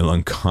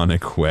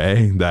melancholic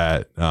way,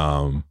 that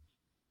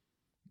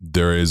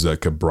there is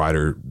like a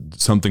brighter,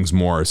 something's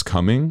more is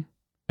coming,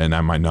 and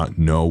I might not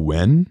know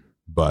when,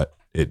 but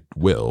it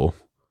will.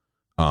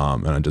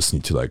 And I just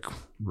need to like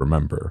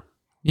remember.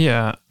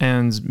 Yeah,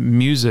 and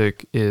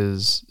music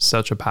is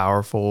such a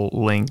powerful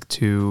link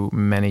to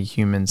many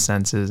human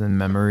senses and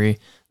memory.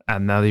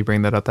 And now that you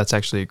bring that up, that's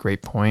actually a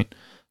great point.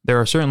 There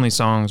are certainly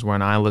songs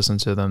when I listen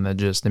to them that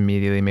just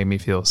immediately make me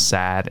feel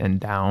sad and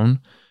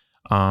down.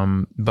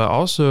 But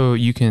also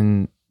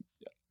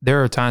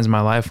there are times in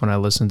my life when I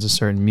listen to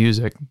certain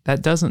music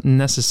that doesn't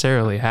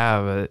necessarily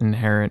have an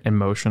inherent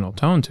emotional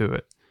tone to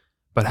it.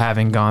 But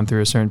having gone through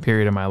a certain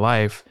period of my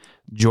life,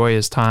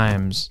 joyous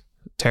times,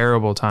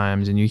 terrible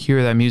times, and you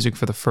hear that music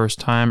for the first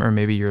time, or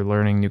maybe you're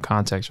learning new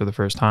context for the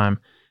first time,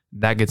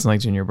 that gets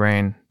linked in your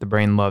brain. The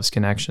brain loves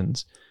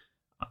connections.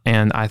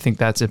 And I think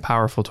that's a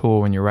powerful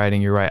tool when you're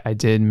writing. You're right. I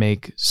did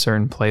make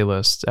certain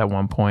playlists at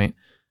one point,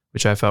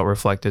 which I felt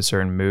reflected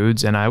certain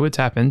moods, and I would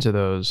tap into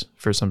those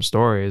for some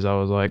stories. I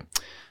was like,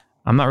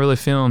 I'm not really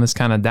feeling this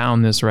kind of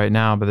downness right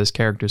now, but this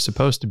character's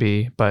supposed to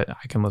be, but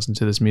I can listen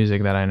to this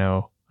music that I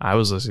know I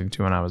was listening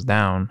to when I was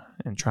down,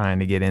 and trying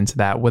to get into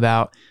that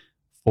without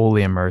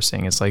fully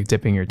immersing. It's like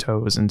dipping your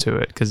toes into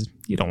it, because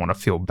you don't want to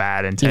feel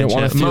bad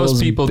intentionally.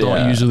 Most people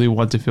don't usually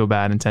want to feel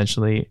bad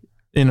intentionally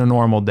in a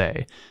normal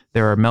day.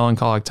 There are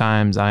melancholic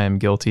times. I am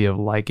guilty of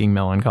liking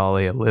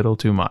melancholy a little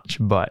too much,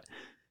 but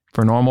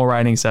for normal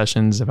writing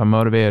sessions, if I'm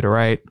motivated to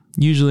write,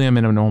 usually I'm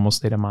in a normal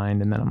state of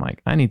mind, and then I'm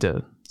like, I need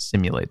to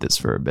simulate this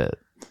for a bit.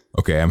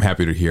 Okay, I'm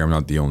happy to hear I'm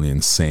not the only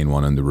insane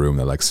one in the room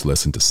that likes to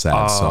listen to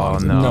sad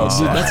songs. No,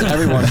 dude, that's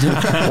everyone. Dude,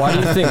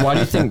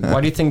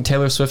 why do you think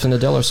Taylor Swift and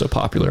Adele are so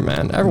popular,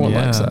 man? Everyone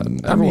likes that.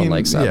 Everyone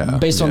likes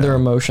that based on their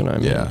emotion. I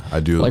mean, I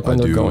do. Like when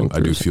they're going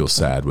through, I do feel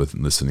sad with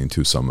listening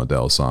to some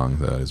Adele songs.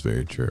 That is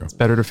very true. It's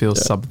better to feel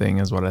something,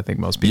 is what I think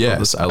most people.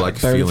 Yes, I like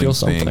feeling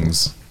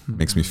things.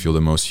 Makes me feel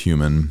the most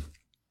human.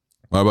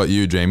 What about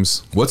you,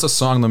 James? What's a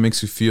song that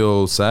makes you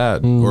feel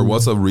sad? Or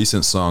what's a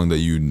recent song that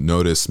you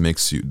notice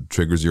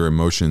triggers your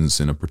emotions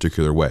in a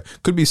particular way?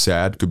 Could be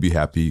sad, could be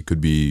happy, could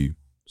be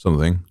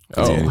something.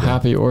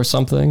 Happy or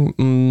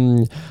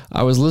something.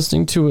 I was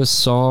listening to a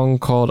song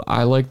called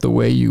I Like the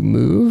Way You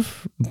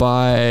Move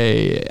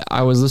by,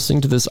 I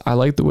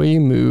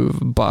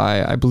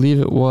believe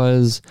it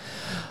was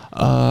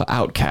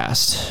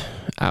Outkast.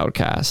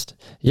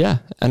 Yeah.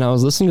 And I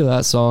was listening to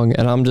that song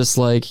and I'm just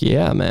like,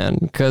 yeah,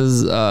 man.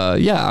 Cause, I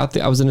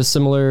was in a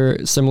similar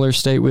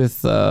state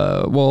with,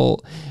 I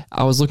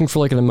was looking for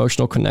like an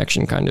emotional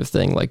connection kind of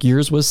thing. Like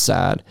yours was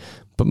sad,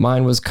 but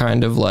mine was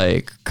kind of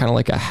like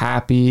a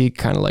happy,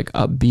 kind of like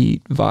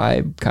upbeat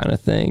vibe kind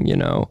of thing, you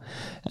know?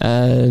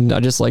 And I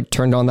just like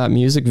turned on that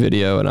music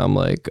video and I'm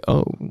like,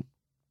 oh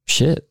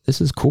shit,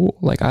 this is cool.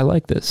 Like, I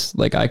like this.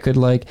 Like I could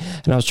like,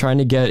 and I was trying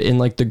to get in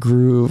like the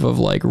groove of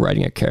like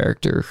writing a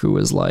character who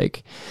was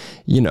like,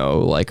 you know,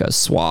 like a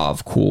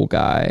suave, cool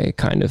guy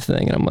kind of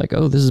thing. And I'm like,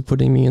 oh, this is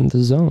putting me in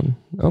the zone.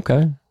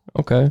 Okay.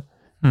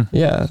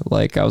 Yeah.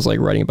 Like I was like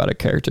writing about a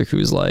character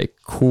who's like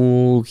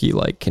cool. He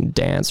like can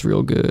dance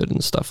real good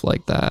and stuff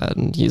like that.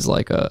 And he's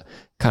like a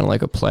kind of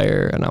like a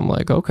player. And I'm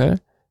like, okay.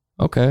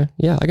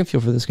 Yeah, I can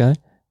feel for this guy.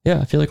 Yeah,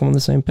 I feel like I'm on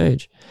the same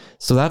page.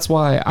 So that's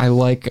why I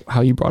like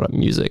how you brought up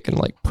music and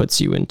like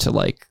puts you into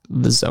like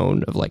the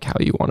zone of like how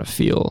you want to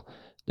feel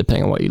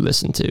depending on what you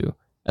listen to.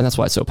 And that's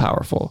why it's so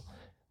powerful.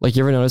 Like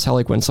you ever notice how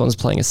like when someone's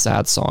playing a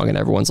sad song and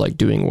everyone's like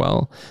doing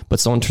well,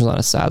 but someone turns on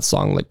a sad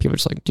song, like people are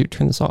just like, dude,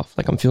 turn this off.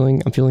 Like I'm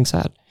feeling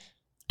sad.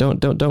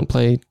 Don't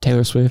play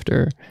Taylor Swift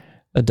or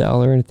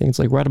Adele or anything. It's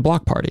like we're at a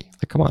block party.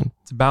 Like, come on.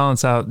 To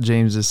balance out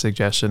James's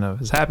suggestion of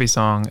his happy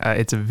song,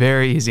 it's a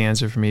very easy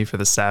answer for me for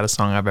the saddest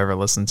song I've ever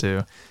listened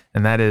to,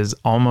 and that is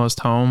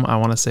Almost Home. I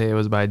want to say it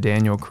was by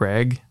Daniel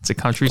Craig. It's a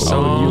country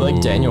song. You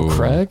like Daniel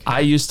Craig? I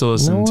used to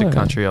listen to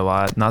country a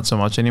lot, not so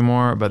much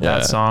anymore, but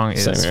that song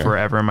is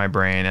forever in my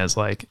brain as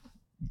like,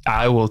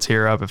 I will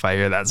tear up if I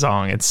hear that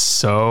song. It's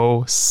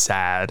so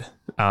sad.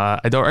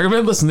 I don't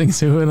recommend listening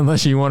to it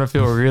unless you want to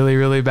feel really,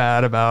 really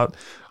bad about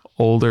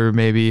older,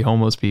 maybe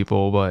homeless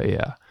people, but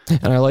yeah.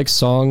 And I like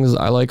songs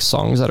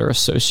that are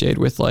associated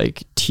with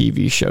like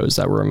TV shows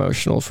that were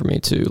emotional for me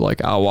too.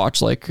 Like I'll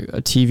watch like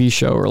a TV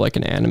show or like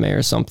an anime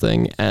or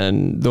something,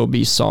 and there'll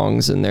be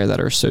songs in there that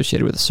are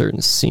associated with a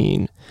certain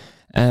scene.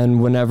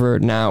 And whenever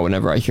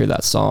I hear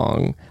that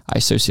song, I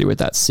associate with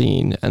that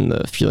scene and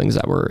the feelings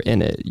that were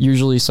in it.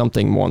 Usually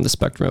something more on the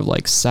spectrum of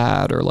like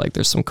sad, or like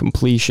there's some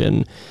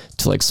completion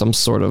to like some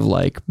sort of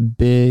like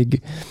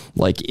big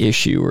like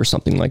issue or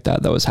something like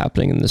that was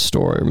happening in the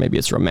story. Or maybe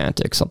it's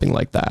romantic, something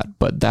like that.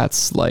 But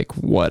that's like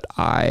what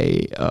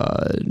I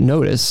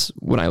notice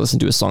when I listen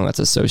to a song that's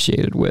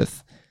associated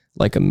with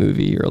like a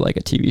movie or like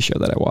a TV show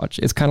that I watch.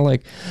 It's kind of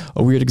like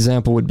a weird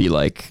example would be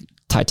like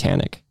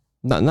Titanic.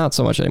 not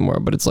so much anymore,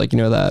 but it's like, you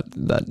know, that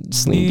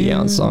Celine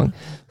Dion song.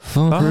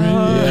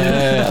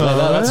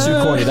 That's too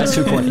corny. That's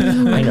too corny.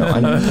 I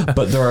know.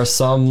 But there are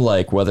some,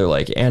 like, whether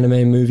like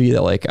anime movie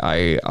that like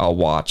I'll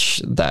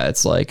watch that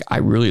it's like I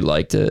really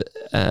liked it,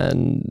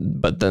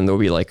 but then there'll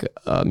be like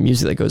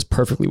music that goes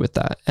perfectly with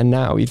that. And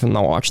now, even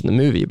though I'm watching the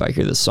movie, if I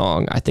hear the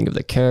song, I think of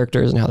the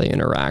characters and how they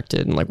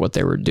interacted and like what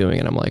they were doing,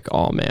 and I'm like,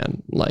 oh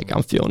man, like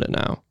I'm feeling it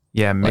now.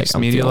 Yeah, mixed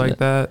media like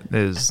that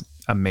is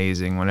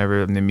amazing.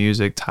 Whenever the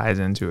music ties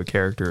into a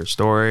character or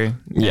story,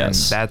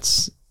 yes,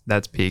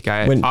 that's peak.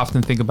 I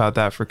often think about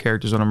that for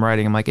characters when I'm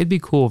writing. I'm like, it'd be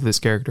cool if this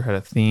character had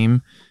a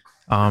theme.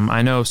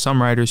 I know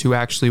some writers who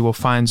actually will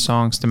find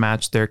songs to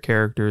match their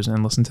characters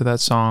and listen to that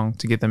song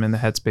to get them in the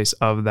headspace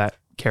of that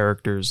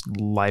character's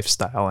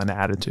lifestyle and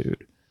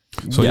attitude.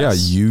 So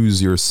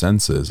use your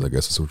senses, I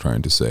guess that's what we're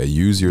trying to say.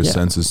 Use your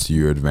senses to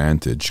your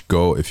advantage.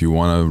 Go, if you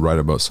want to write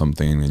about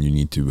something and you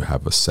need to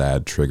have a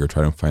sad trigger,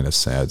 try to find a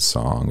sad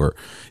song. Or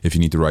if you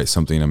need to write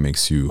something that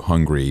makes you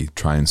hungry,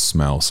 try and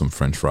smell some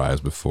French fries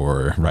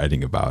before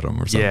writing about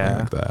them or something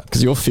like that.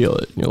 Because you'll feel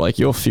it.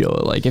 You'll feel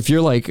it. Like if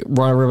you're like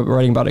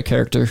writing about a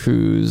character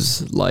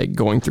who's like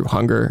going through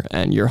hunger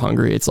and you're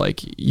hungry, it's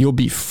like you'll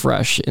be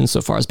fresh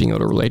insofar as being able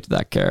to relate to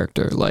that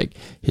character. Like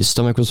his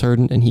stomach was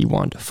hurting and he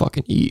wanted to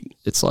fucking eat.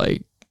 It's like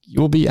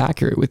you'll be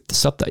accurate with the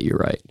stuff that you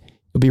write.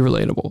 You'll be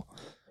relatable.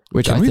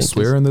 Which can I we think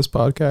swear in this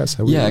podcast?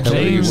 Are we gonna have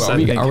James to,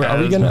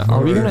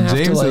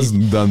 like, has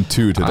done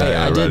 2 today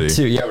I already. did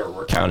 2. Yeah,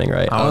 we're counting,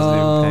 right? I wasn't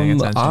even paying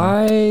attention.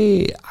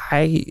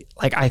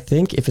 I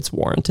think if it's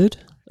warranted.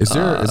 Is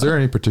there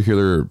any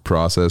particular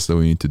process that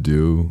we need to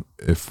do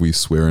if we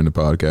swear in the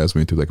podcast?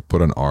 We need to like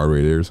put an R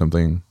rated or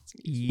something.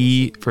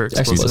 E for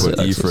explicit.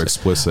 E for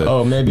explicit.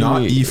 Oh, maybe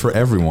not E for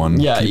everyone.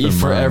 Yeah, E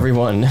for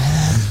everyone.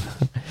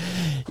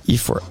 E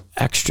for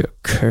extra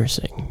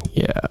cursing.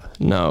 Yeah.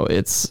 No,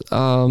 it's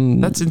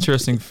that's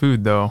interesting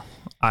food though.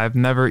 I've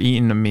never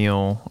eaten a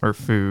meal or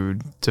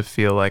food to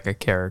feel like a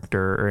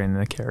character or in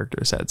a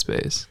character's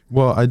headspace.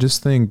 Well, I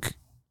think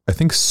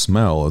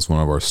smell is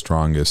one of our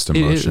strongest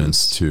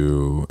emotions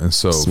too. And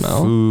so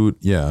smell? Food,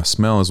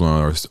 smell is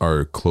one of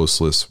our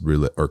closest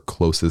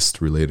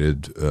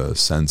related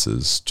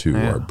senses to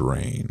our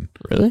brain.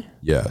 Really?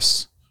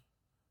 Yes.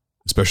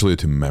 Especially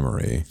to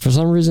memory. For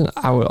some reason,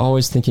 I was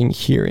always thinking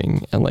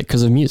hearing and like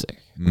because of music.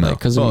 No. Like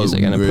because of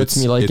music, and it puts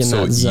me like in that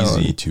zone. It's so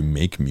easy to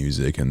make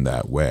music in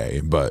that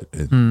way, but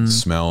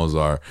smells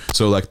are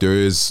so like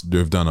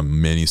they've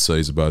done many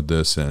studies about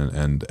this,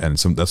 and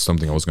that's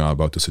something I was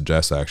about to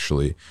suggest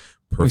actually.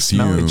 Perfume. We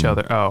smell each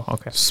other. Oh,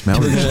 okay.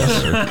 Smell each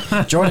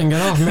other. Jordan, get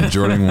off me.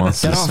 Jordan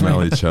wants to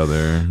smell each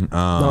other.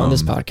 Not on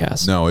this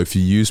podcast. No, if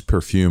you use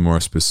perfume or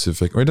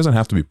specific, or it doesn't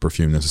have to be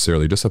perfume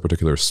necessarily, just a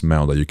particular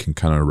smell that you can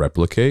kind of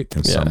replicate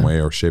in some way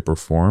or shape or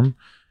form,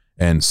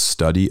 and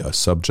study a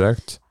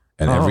subject.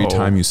 And every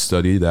time you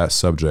study that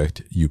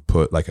subject, you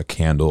put like a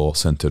candle,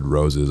 scented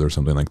roses or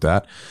something like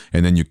that.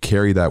 And then you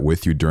carry that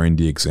with you during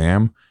the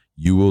exam.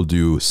 You will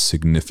do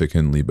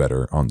significantly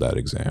better on that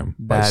exam.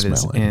 That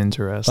is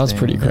interesting. That's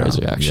pretty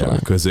crazy, actually.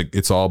 Because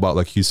it's all about,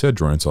 like you said,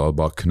 Jordan, it's all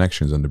about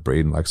connections, and the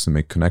brain likes to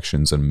make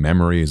connections, and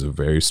memory is a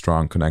very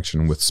strong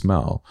connection with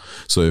smell.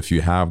 So if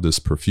you have this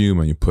perfume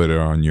and you put it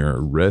on your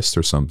wrist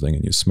or something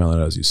and you smell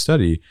it as you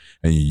study,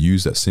 and you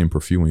use that same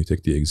perfume when you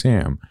take the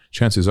exam,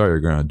 chances are you're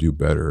going to do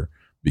better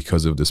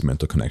because of this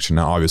mental connection.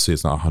 Now, obviously,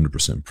 it's not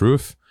 100%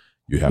 proof.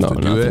 You have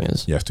to do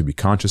it. You have to be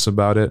conscious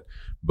about it.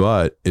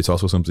 But it's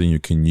also something you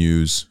can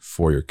use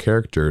for your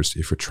characters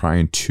if you're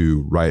trying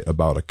to write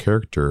about a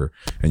character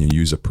and you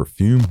use a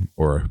perfume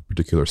or a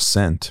particular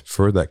scent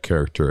for that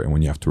character. And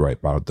when you have to write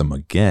about them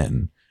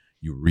again,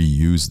 you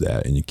reuse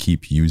that and you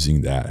keep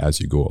using that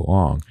as you go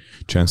along.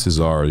 Chances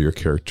are your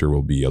character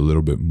will be a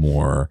little bit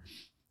more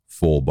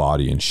full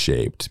body and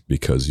shaped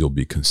because you'll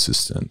be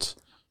consistent.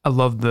 I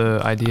love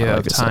the idea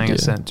of tying a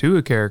scent to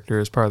a character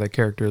as part of that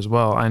character as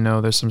well. I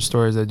know there's some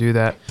stories that do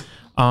that.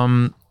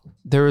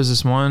 There was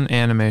this one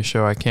anime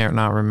show, I can't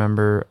not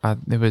remember.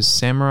 It was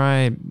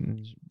Samurai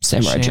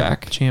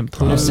Jack.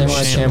 Champloo.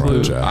 Samurai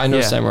Champloo. I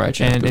know Samurai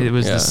Champloo. And it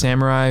was the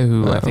samurai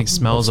who I think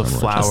smells of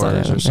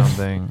flowers or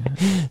something.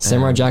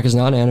 Samurai Jack is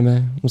not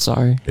anime. I'm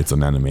sorry. It's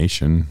an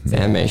animation. It's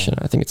animation.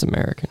 I think it's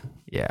American.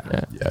 Yeah,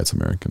 it's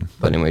American.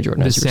 But anyway,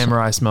 Jordan, the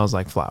samurai smells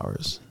like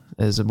flowers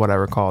is what I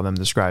recall them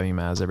describing him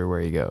as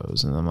everywhere he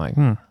goes. And I'm like,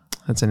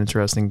 that's an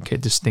interesting,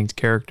 distinct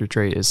character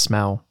trait is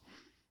smell.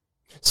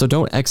 So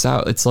don't X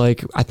out. It's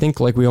like, I think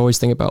like we always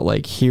think about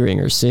like hearing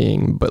or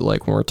seeing, but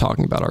like when we're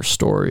talking about our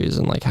stories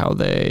and like how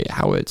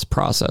it's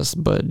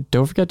processed, but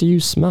don't forget to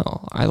use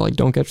smell.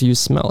 Don't get to use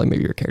smell. Like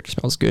maybe your character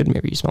smells good,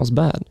 maybe he smells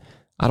bad.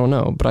 I don't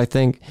know. But I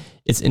think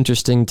it's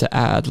interesting to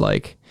add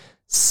like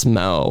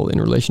smell in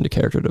relation to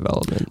character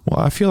development. Well,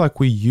 I feel like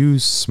we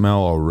use smell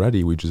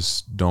already. We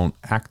just don't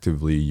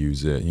actively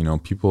use it. You know,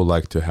 people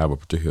like to have a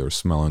particular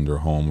smell in their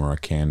home or a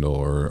candle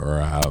or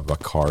have a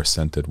car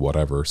scented,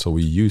 whatever. So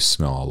we use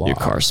smell a lot. Your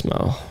car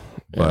smell.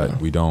 But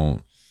we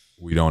don't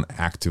we don't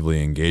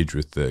actively engage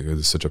with it because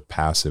it's such a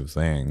passive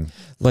thing.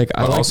 But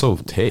also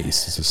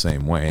taste is the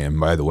same way. And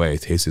by the way,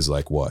 taste is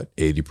like what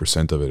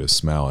 80% of it is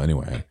smell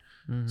anyway.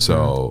 Mm-hmm.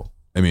 So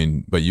I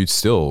mean, but you'd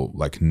still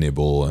like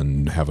nibble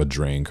and have a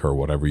drink or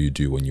whatever you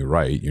do when you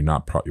write.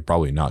 You're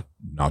probably not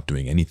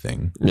doing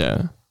anything.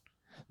 Yeah.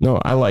 No,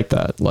 I like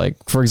that. Like,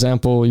 for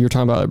example, you're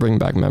talking about bringing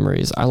back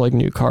memories. I like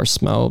new car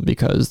smell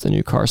because the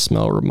new car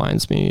smell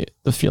reminds me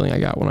the feeling I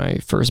got when I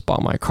first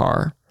bought my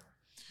car.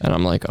 And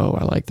I'm like, oh,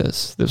 I like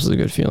this. This is a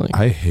good feeling.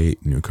 I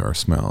hate new car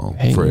smell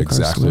for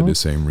exactly the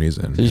same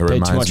reason. It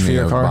reminds me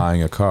of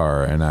buying a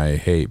car, and I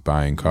hate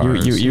buying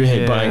cars. You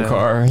hate buying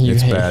car.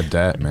 It's bad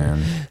debt,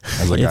 man.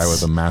 As a guy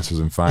with a master's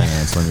in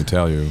finance, let me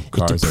tell you,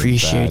 cars it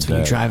depreciates when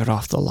debt. you drive it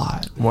off the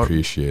lot. What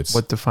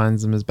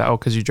defines them as bad? Oh,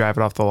 because you drive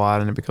it off the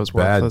lot and it becomes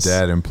worthless. Bad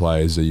debt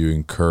implies that you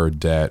incur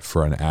debt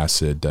for an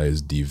asset that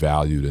is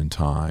devalued in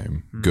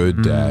time.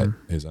 Good debt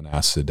is an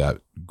asset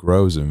that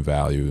grows in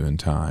value in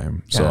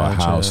time. So a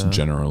house,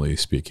 generally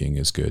speaking,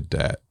 is good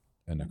debt,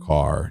 and a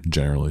car,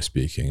 generally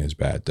speaking, is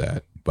bad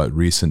debt. But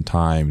recent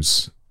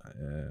times,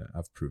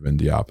 I've proven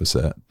the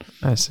opposite.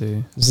 I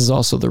see. This is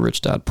also the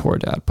Rich Dad Poor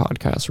Dad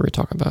podcast where we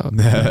talk about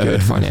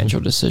good financial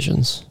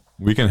decisions.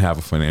 We can have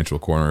a financial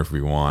corner if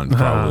we want.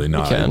 Probably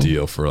not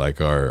ideal for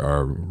like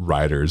our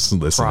writers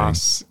listening.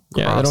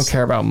 They don't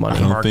care about money.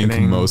 I don't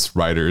think most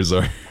writers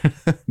are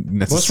necessarily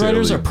most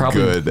writers are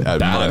probably good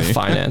at bad money. At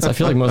finance. I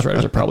feel like most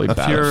writers are probably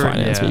bad at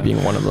finance, me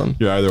being one of them.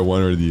 You're either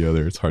one or the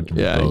other. It's hard to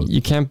be both.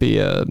 You can't be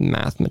a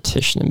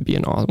mathematician and be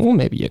an author. Well,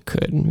 maybe you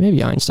could.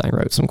 Maybe Einstein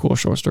wrote some cool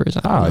short stories.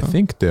 I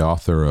think the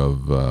author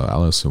of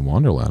Alice in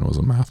Wonderland was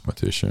a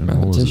mathematician.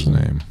 What was his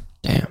name?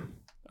 Damn.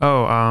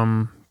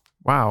 Oh,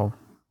 wow.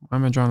 Why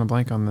am I drawing a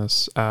blank on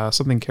this?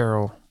 Something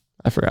Carroll.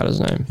 I forgot his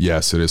name.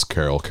 Yes, it is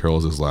Carroll.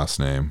 Carroll's his last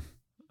name.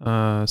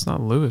 It's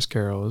not Lewis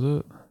Carroll, is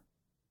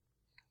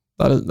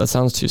it? That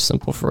sounds too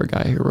simple for a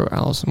guy who wrote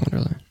Alice in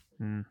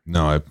Wonderland.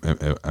 No,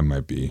 I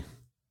might be.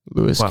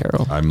 Lewis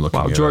Carroll. I'm looking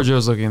Wow,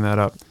 Giorgio's looking that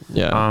up.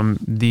 Yeah.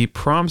 The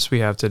prompts we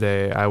have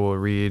today, I will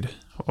read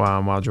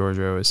while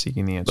Giorgio is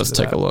seeking the answer. Let's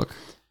take a look.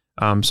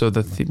 So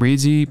the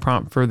Reedsy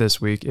prompt for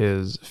this week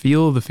is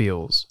feel the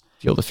feels.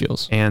 Feel the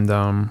feels. And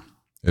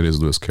it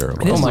is Lewis Carroll.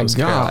 Oh my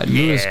God,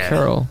 Lewis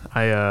Carroll.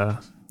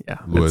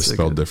 Lewis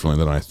spelled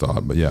differently than I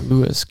thought, but yeah.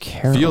 Lewis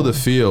Carroll. Feel the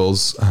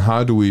feels.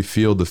 How do we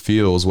feel the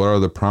feels? What are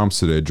the prompts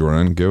today,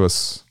 Jordan? Give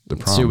us the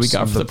prompts. See what we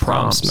got for the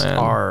prompts, man.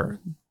 Are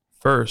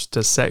first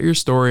to set your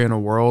story in a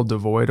world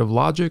devoid of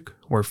logic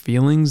where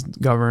feelings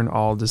govern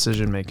all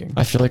decision making.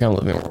 I feel like I'm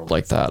living in a world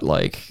like that,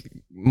 like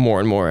more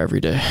and more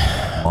every day.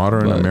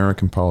 Modern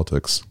American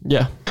politics.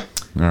 Yeah.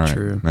 All right.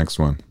 True. Next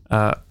one.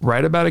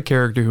 Write about a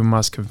character who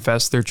must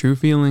confess their true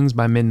feelings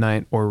by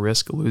midnight or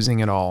risk losing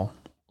it all.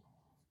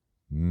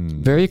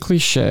 Very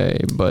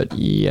cliche, but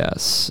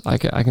yes, I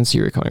can see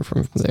where you're coming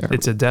from there.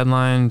 It's a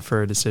deadline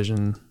for a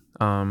decision.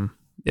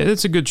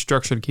 It's a good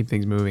structure to keep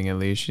things moving, at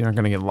least. You're not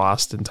going to get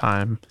lost in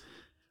time.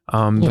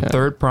 The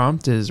third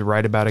prompt is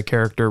write about a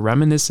character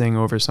reminiscing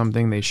over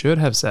something they should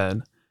have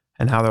said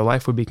and how their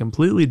life would be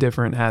completely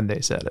different had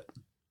they said it.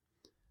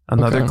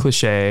 Another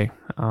cliche,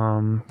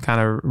 kind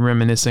of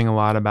reminiscing a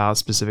lot about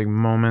specific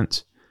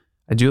moments.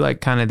 I do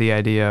like kind of the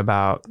idea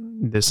about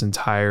this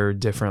entire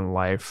different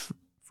life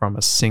from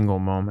a single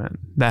moment.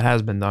 That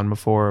has been done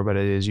before, but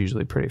it is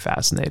usually pretty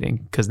fascinating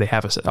because they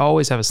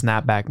always have a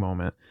snapback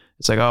moment.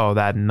 It's like, oh,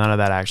 none of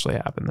that actually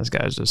happened. This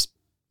guy's just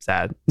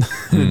sad.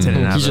 He's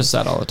just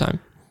sad all the time.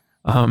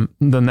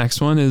 The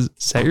next one is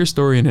set your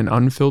story in an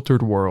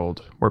unfiltered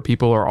world where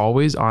people are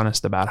always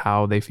honest about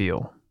how they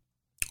feel.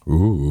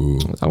 Ooh,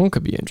 that one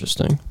could be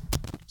interesting.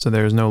 So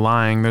there's no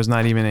lying. There's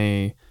not even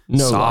a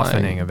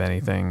softening of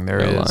anything. There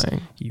is.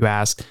 Lying. You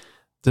ask,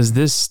 do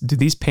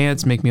these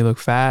pants make me look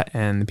fat?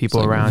 And the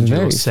people around you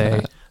will say,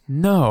 fat.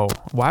 No.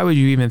 Why would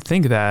you even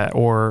think that?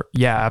 Or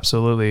yeah,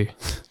 absolutely.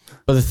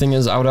 But the thing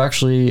is, I would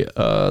actually,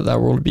 that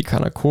world would be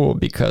kind of cool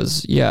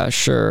because yeah,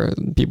 sure,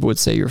 people would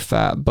say you're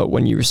fat, but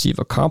when you receive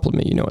a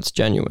compliment, you know it's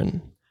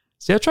genuine.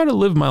 See, I try to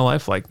live my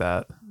life like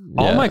that.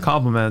 Yeah. All my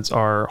compliments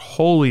are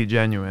wholly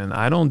genuine.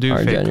 I don't do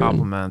fake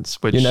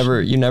compliments. Which you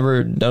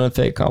never done a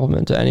fake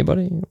compliment to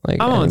anybody.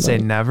 Like I won't say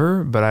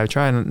never, but I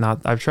try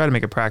to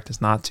make a practice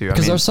not to.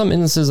 Because there's some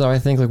instances that I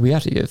think like we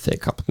have to give a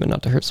fake compliment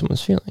not to hurt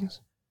someone's feelings.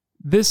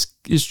 This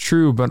is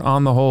true, but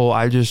on the whole,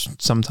 I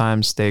just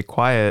sometimes stay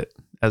quiet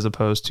as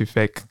opposed to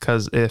fake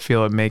because I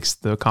feel it makes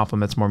the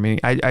compliments more meaning.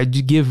 I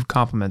do give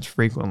compliments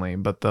frequently,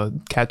 but the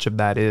catch of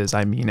that is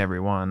I mean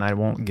everyone. I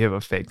won't give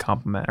a fake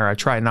compliment, or I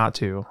try not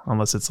to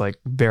unless it's like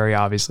very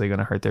obviously going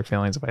to hurt their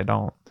feelings if I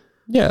don't.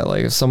 Yeah,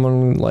 like if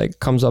someone like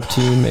comes up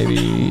to you,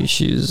 maybe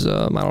she's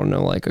I don't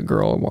know, like a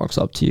girl walks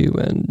up to you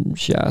and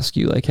she asks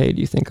you like, hey,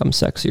 do you think I'm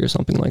sexy or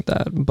something like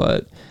that?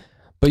 But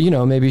you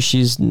know, maybe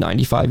she's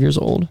 95 years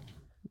old.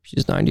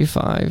 She's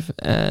 95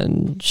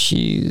 and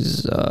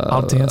she's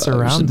I'll dance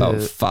around about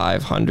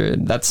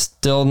 500.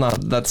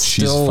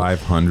 She's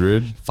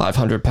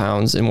 500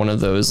 pounds in one of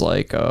those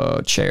like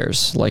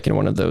chairs, like in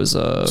one of those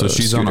so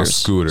she's on a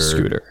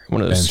scooter.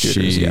 One of those and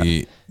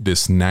scooters.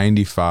 this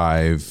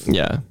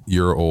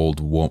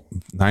 95-year-old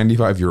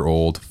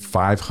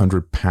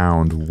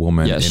 500-pound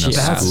woman in a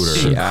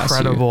scooter.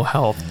 Incredible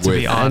health, to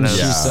be honest.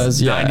 She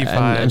says,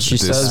 95. And she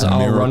says,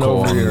 I'll run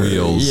over your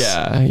wheels.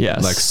 Yeah,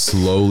 yes. Like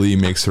slowly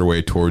makes her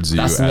way towards you.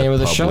 That's the name of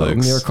the show,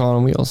 Miracle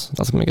on Wheels.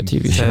 That's going to make a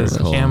TV show.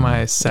 Am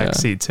I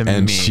sexy to me?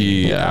 And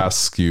she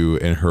asks you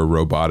in her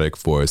robotic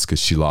voice,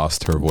 because she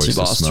lost her voice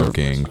to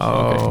smoking.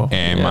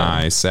 Am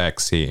I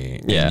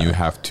sexy? Yeah. And you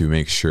have to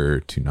make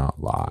sure to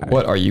not lie.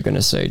 What are you going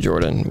to say,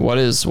 Jordan? What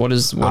is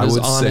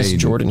honest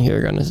Jordan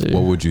here going to do?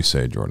 What would you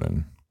say,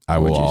 Jordan? I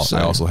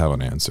also have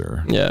an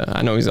answer. Yeah,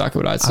 I know exactly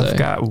what I'd say. I've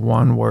got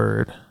one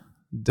word.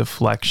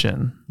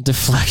 Deflection.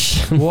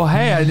 Well,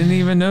 hey, I didn't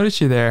even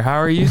notice you there. How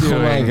are you doing? Oh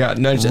my God.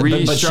 No,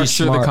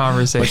 restructure the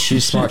conversation. But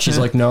she's smart. She's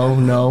like,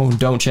 no,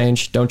 don't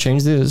change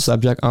the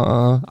subject.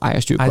 I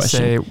asked you a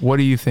question. I say, what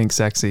do you think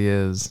sexy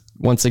is?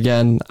 Once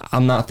again,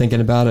 I'm not thinking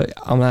about it.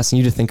 I'm asking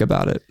you to think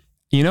about it.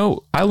 You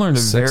know, I learned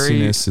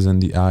sexiness is in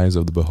the eyes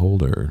of the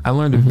beholder. I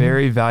learned a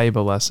very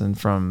valuable lesson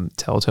from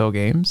Telltale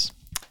Games.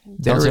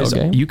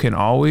 You can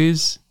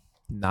always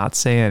not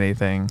say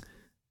anything.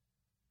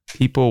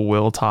 People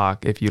will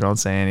talk if you don't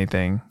say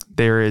anything.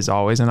 There is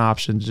always an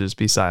option to just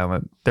be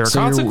silent. There are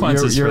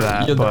consequences for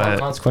that. The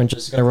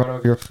consequences are going to run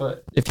over your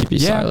foot if you be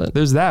silent.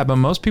 There's that, but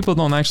most people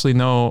don't actually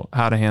know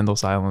how to handle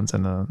silence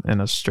in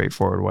a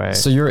straightforward way.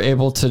 So you're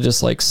able to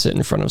just like sit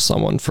in front of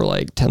someone for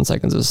like 10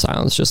 seconds of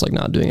silence, just like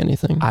not doing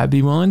anything. I'd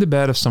be willing to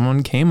bet if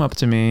someone came up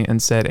to me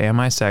and said,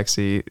 "Am I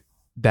sexy?"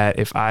 that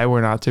if I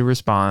were not to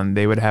respond,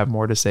 they would have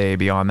more to say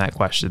beyond that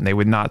question. They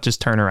would not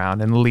just turn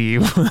around and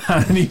leave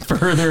without any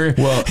further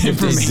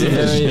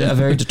information. A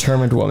very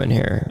determined woman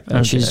here.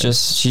 And she's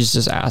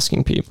just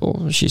asking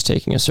people. She's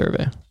taking a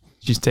survey.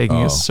 She's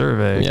taking a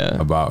survey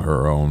about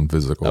her own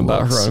physical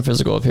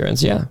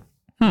appearance. Yeah.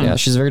 Yeah,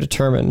 she's very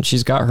determined.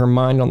 She's got her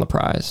mind on the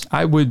prize.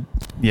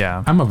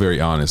 I'm a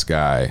very honest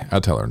guy. I'll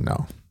tell her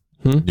no.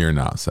 You're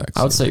not sexy.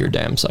 I would say you're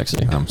damn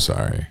sexy. I'm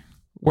sorry.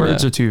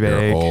 Words are too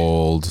vague. You're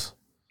old.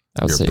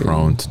 You're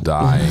prone to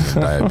dying of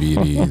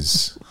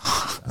diabetes.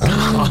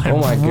 Oh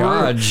my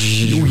God.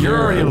 You're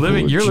already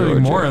living. You're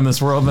living more in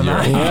this world than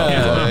I am.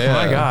 Oh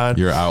my God.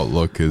 Your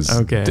outlook is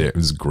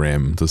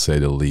grim, to say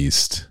the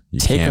least. You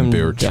can't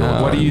bear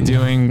children. What are you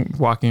doing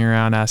walking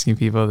around asking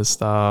people this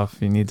stuff?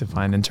 You need to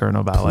find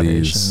internal validation.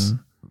 Please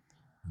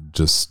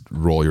just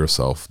roll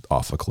yourself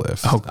off a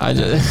cliff. Oh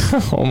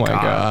my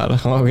God.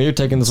 Oh, you're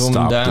taking this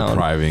woman down. Stop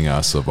depriving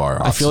us of our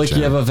oxygen. I feel like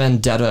you have a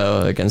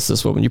vendetta against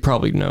this woman. You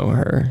probably know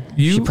her.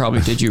 She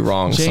probably did you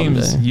wrong,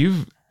 James, someday.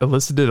 You've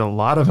elicited a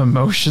lot of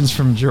emotions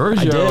from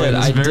Giorgio in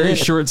this very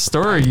short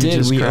story.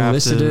 We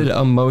elicited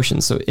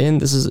emotions. So in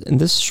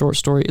this short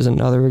story is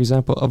another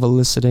example of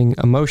eliciting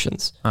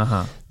emotions.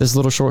 This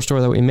little short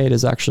story that we made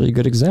is actually a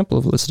good example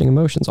of eliciting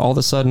emotions. All of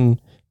a sudden,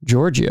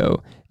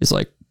 Giorgio is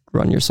like,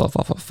 run yourself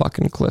off a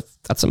fucking cliff.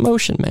 That's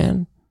emotion,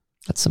 man.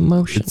 That's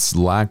emotion. It's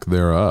lack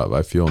thereof.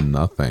 I feel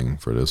nothing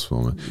for this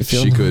woman.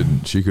 She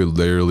could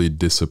literally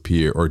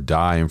disappear or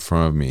die in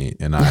front of me,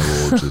 and I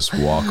will just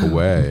walk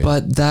away.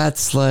 But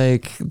that's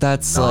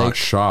not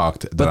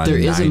shocked that but there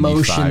is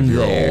emotion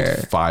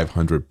there.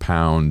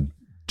 500-pound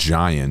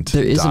giant.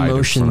 There is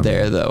emotion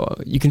there, though.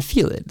 You can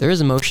feel it. There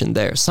is emotion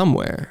there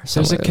somewhere.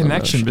 There's a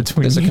connection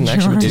between. There's a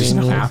connection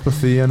between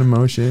apathy and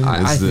emotion.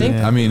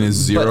 Is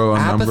zero a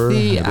number?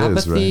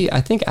 Apathy. Right?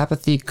 I think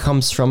apathy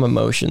comes from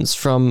emotions,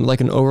 from like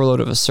an overload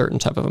of a certain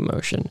type of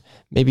emotion.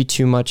 Maybe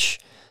too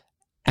much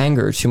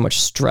anger, too much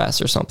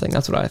stress, or something.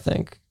 That's what I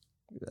think.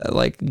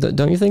 Like,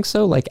 don't you think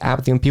so? Like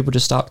apathy, when people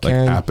just stop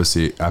caring.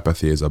 Apathy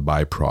is a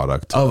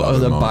byproduct of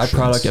the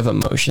byproduct of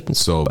emotions.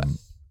 So.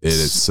 It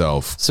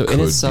itself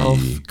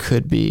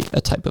could be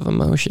a type of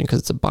emotion because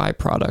it's a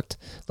byproduct.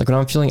 Like when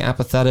I'm feeling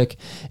apathetic,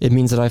 it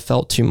means that I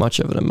felt too much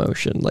of an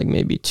emotion, like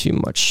maybe too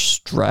much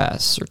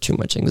stress or too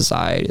much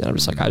anxiety. And I'm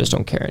just like, I just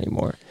don't care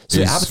anymore.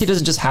 So apathy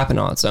doesn't just happen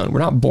on its own. We're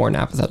not born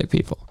apathetic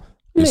people.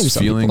 Is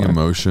feeling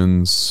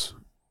emotions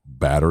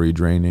battery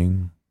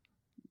draining?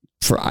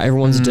 For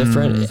everyone's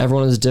different.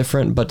 Everyone is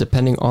different, but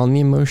depending on the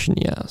emotion,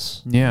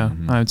 yes. Yeah,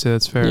 I would say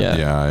that's fair.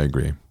 Yeah, I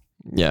agree.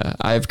 Yeah,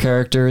 I have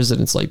characters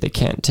and it's like they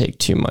can't take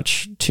too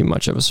much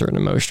of a certain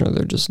emotion or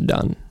they're just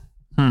done.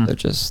 They're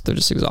just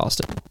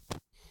exhausted.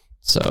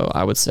 So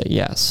I would say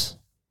yes.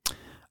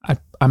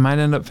 I might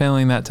end up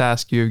failing that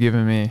task you've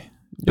given me.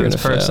 This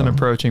person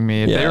approaching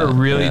me, if they were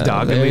really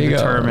doggedly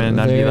determined,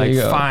 I'd be like,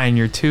 fine,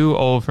 you're too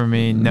old for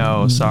me.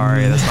 No,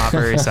 sorry, that's not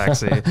very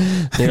sexy.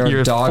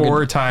 You're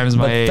 4 times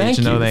my age.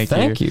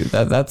 Thank you.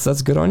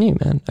 That's good on you,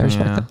 man. I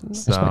respect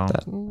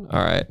that. All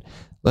right.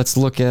 Let's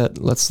look at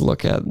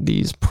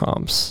these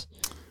prompts.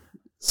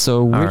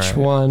 So which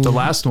one? The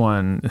last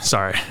one.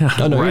 Sorry.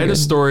 Write a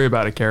story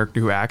about a character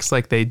who acts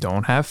like they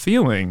don't have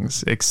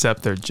feelings,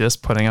 except they're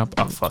just putting up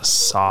a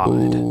facade.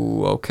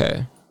 Ooh,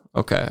 okay.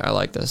 I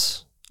like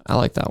this. I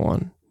like that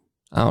one.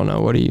 I don't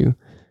know. What do you?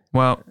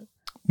 Well,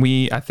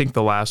 I think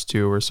the last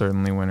 2 were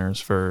certainly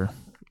winners for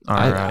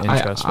our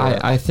interest.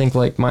 I think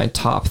like my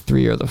top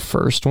 3 are the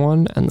first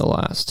one and the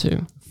last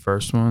 2.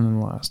 First one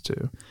and the last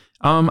 2.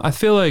 I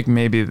feel like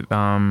maybe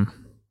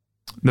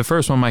The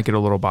first one might get a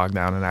little bogged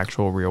down in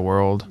actual real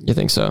world. You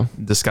think so?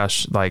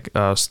 Discussion, like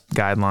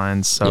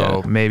guidelines.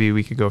 So maybe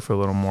we could go for a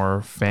little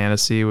more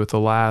fantasy with the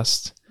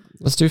last.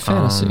 Let's do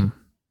fantasy.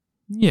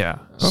 Yeah.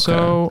 Okay.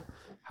 So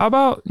how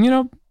about,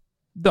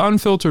 the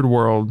Unfiltered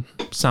World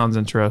sounds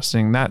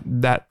interesting.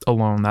 That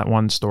alone, that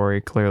one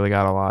story clearly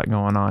got a lot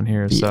going on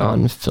here. The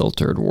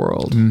Unfiltered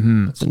World.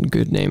 Mm-hmm. That's a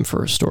good name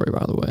for a story,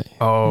 by the way.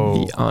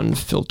 Oh. The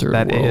Unfiltered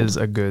World. That is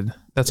a good,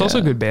 that's also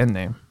a good band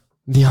name.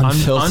 The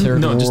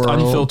Unfiltered World. No, just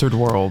Unfiltered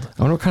World.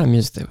 I wonder what kind of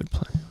music they would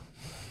play.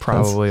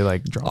 Probably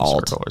like drum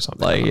alt, circle or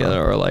something.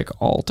 Or like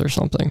alt or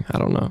something. I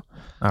don't know.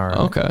 All right.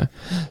 Okay.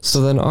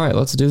 So then, all right,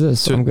 let's do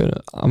this. So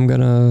I'm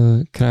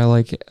gonna, can I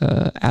like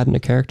add in a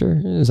character?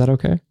 Is that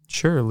okay?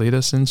 Sure. Lead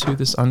us into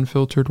this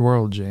Unfiltered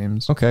World,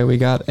 James. Okay. We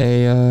got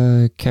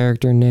a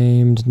character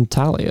named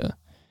Natalia,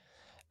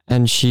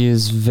 and she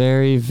is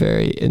very,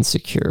 very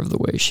insecure of the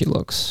way she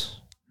looks.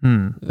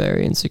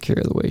 Very insecure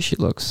of the way she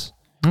looks.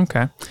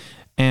 Okay.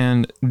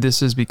 And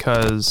this is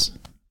because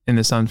in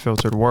this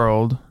Unfiltered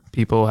World,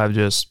 people have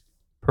just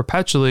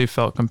perpetually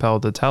felt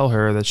compelled to tell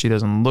her that she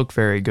doesn't look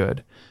very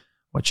good.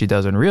 What she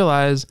doesn't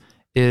realize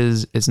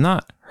is it's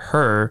not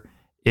her,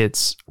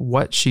 it's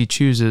what she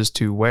chooses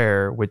to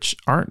wear, which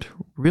aren't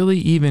really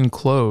even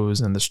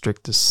clothes in the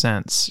strictest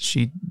sense.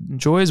 She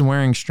enjoys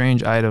wearing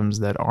strange items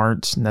that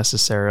aren't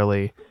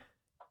necessarily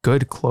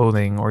good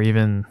clothing or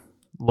even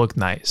look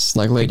nice.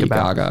 Like Lady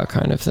Gaga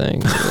kind of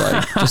thing.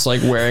 Like just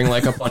like wearing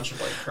like a bunch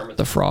of like Kermit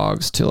the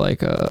Frogs to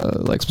like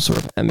some sort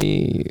of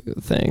Emmy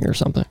thing or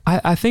something.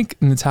 I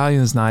think Natalia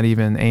is not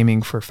even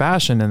aiming for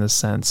fashion in this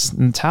sense.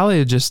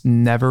 Natalia just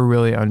never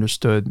really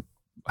understood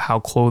how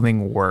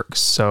clothing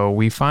works. So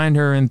we find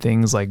her in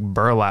things like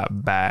burlap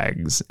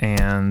bags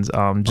and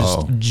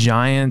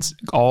giant,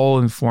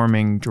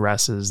 all-informing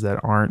dresses that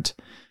aren't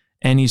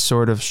any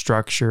sort of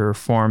structure or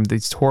form.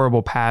 These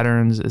horrible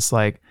patterns. It's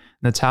like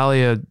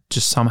Natalia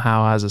just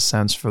somehow has a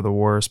sense for the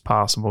worst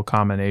possible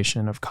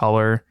combination of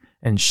color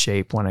and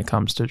shape when it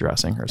comes to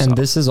dressing herself. And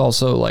this is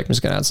also like, I'm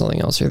just gonna add something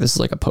else here. This is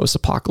like a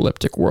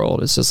post-apocalyptic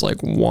world. It's just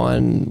like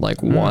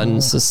one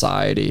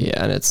society,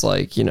 and it's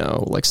like,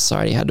 like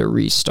society had to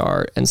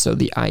restart, and so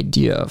the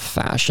idea of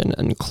fashion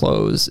and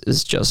clothes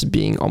is just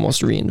being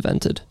almost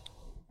reinvented.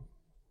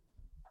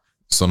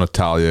 So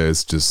Natalia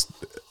is just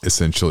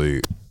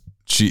essentially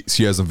she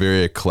has a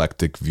very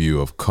eclectic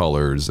view of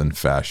colors and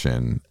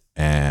fashion.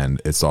 And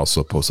it's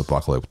also a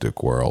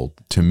post-apocalyptic world.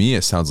 To me,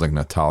 it sounds like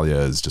Natalia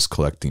is just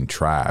collecting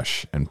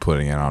trash and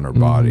putting it on her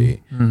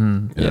body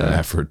in an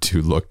effort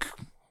to look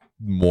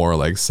more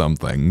like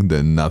something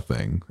than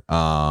nothing.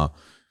 But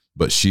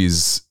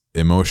she's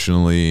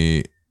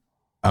emotionally...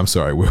 I'm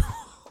sorry.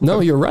 No,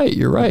 you're right.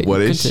 You're right.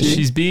 What is she?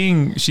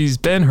 She's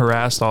been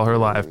harassed all her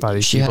life by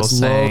these people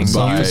saying you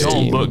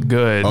don't look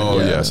good. Oh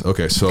yes.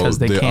 Okay. So because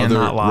they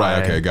cannot lie.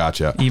 Right. Okay.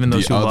 Gotcha. Even though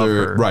she love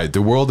her. Right.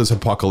 The world is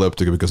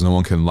apocalyptic because no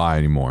one can lie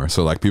anymore.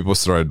 So like people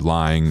started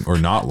lying or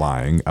not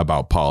lying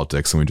about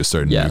politics, and we just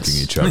started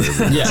nuking each other.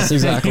 Yes.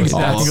 Exactly.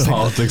 All of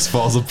politics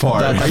falls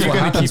apart. That's what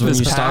happens when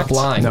you stop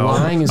lying. No.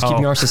 Lying is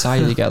keeping our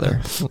society together.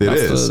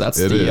 That's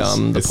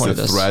the point of this. It's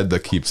the thread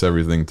that keeps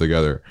everything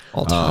together.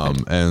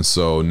 And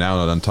so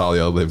now that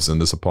Natalia lives in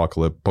this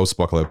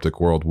post-apocalyptic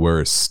world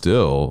where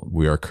still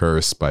we are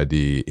cursed by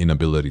the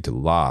inability to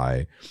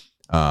lie.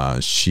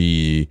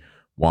 She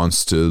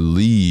wants to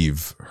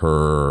leave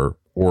her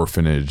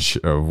orphanage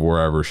of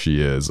wherever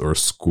she is, or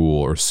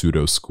school, or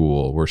pseudo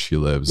school where she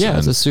lives. Yeah,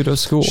 it's a pseudo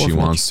school. She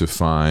wants to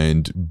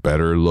find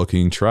better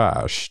looking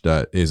trash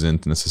that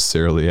isn't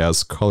necessarily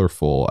as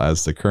colorful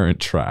as the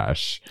current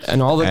trash.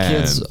 And all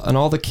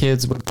the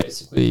kids would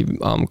basically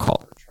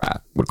call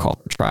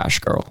her trash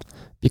girl.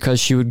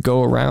 Because she would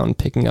go around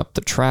picking up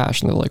the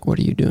trash, and they're like, "What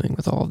are you doing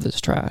with all of this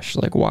trash?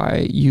 Like,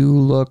 why you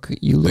look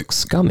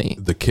scummy."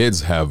 The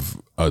kids have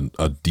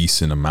a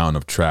decent amount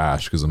of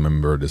trash because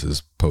remember, this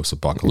is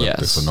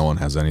post-apocalyptic, so no one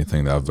has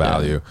anything that have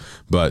value.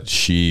 But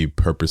she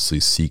purposely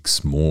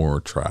seeks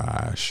more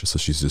trash, so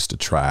she's just a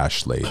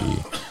trash lady,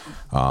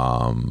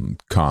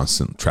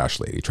 constant trash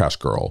lady, trash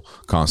girl,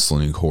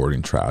 constantly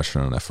hoarding trash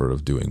in an effort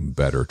of doing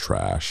better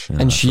trash.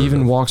 And she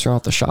even walks around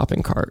with the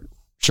shopping cart.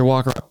 She'll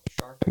walk around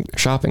with the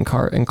shopping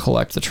cart and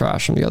collect the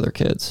trash from the other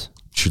kids.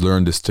 She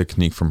learned this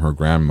technique from her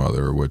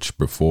grandmother, which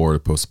before the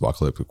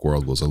post-apocalyptic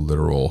world was a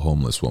literal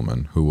homeless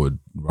woman who would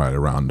ride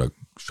around a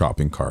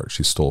shopping cart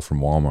she stole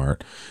from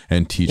Walmart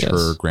and teach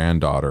her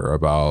granddaughter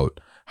about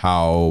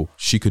how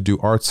she could do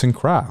arts and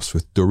crafts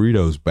with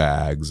Doritos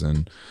bags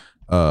and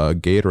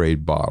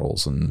Gatorade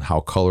bottles and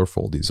how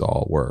colorful these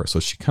all were. So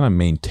she kind of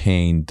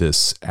maintained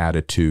this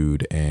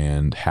attitude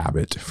and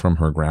habit from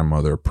her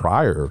grandmother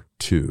prior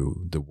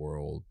to the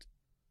world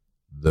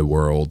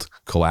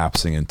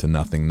collapsing into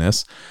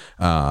nothingness.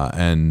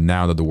 And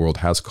now that the world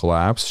has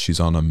collapsed, she's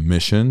on a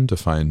mission to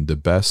find the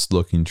best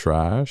looking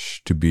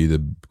trash, to be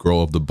the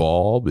girl of the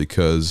ball,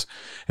 because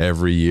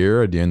every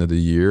year at the end of the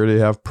year, they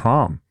have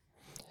prom.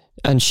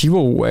 And she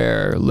will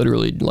wear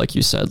literally, like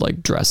you said,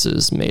 like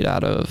dresses made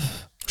out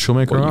of she'll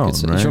make her own,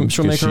 right?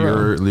 She'll make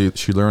her own.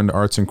 She learned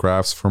arts and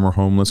crafts from her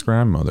homeless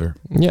grandmother.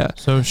 Yeah.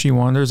 So she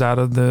wanders out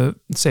of the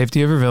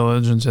safety of her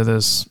village into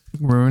this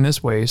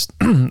ruinous waste,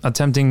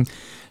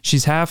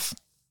 she's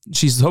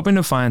hoping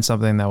to find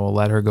something that will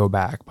let her go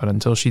back. But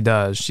until she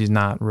does, she's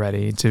not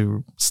ready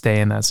to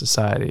stay in that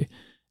society.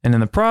 And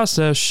in the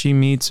process, she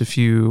meets a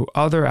few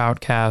other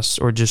outcasts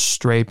or just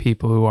stray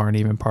people who aren't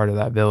even part of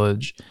that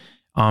village,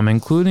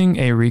 including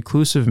a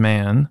reclusive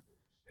man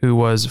who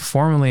was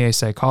formerly a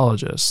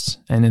psychologist.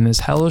 And in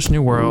this hellish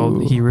new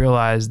world, he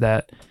realized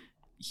that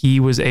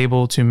he was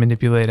able to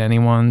manipulate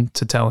anyone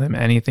to tell him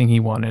anything he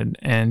wanted,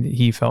 and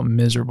he felt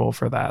miserable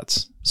for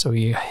that. So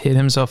he hid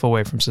himself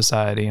away from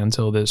society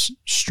until this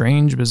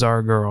strange,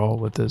 bizarre girl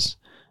with this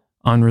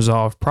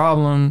unresolved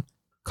problem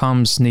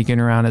comes sneaking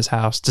around his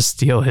house to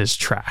steal his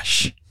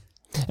trash.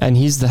 And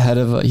he's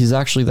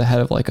actually the head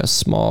of like a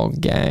small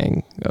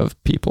gang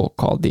of people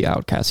called the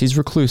Outcasts. He's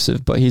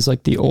reclusive, but he's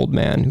like the old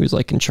man who's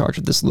like in charge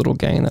of this little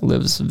gang that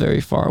lives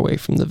very far away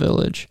from the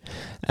village.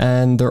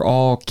 And they're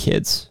all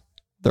kids.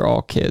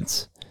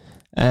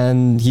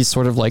 And he's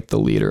sort of like the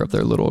leader of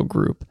their little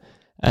group.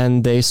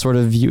 And they sort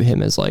of view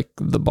him as like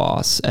the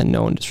boss, and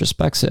no one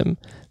disrespects him.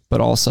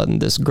 But all of a sudden,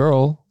 this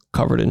girl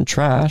covered in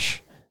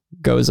trash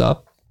goes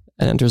up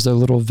and enters their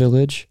little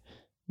village,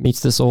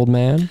 meets this old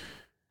man.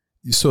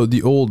 So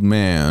the old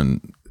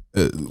man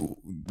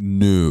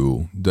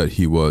knew that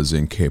he was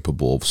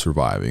incapable of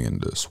surviving in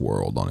this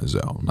world on his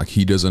own. Like,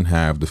 he doesn't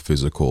have the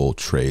physical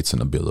traits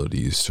and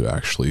abilities to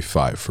actually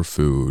fight for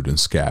food and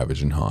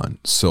scavenge and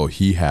hunt. So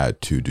he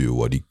had to do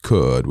what he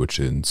could, which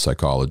in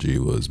psychology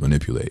was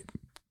manipulate.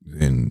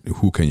 And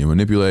who can you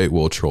manipulate?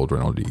 Well,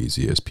 children are the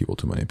easiest people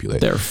to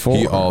manipulate. Therefore,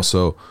 he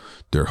also,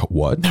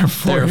 what?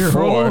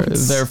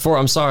 Therefore,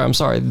 I'm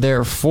sorry.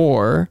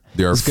 Therefore,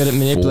 is good at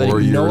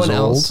manipulating no one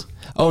else.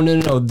 Oh,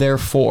 no.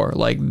 Therefore,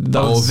 like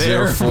those.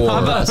 Therefore.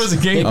 I thought it was a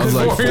game of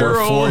like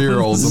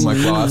 4-year-olds. I'm like,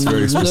 wow, that's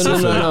very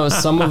specific. No.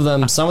 Some of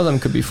them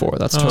could be 4.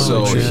 That's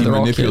totally true. So he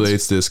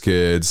manipulates these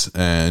kids,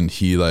 and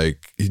he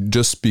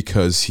just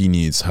because he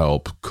needs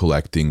help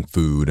collecting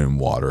food and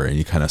water, and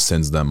he kind of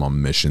sends them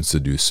on missions to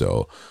do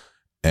so.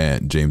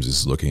 And James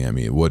is looking at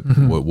me. What do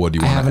you want to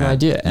add? I have an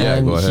idea. Yeah,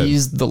 and go ahead.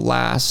 He's the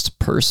last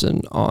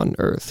person on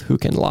Earth who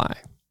can lie.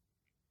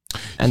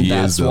 And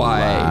that's why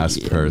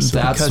last person.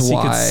 Because he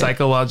could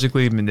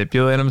psychologically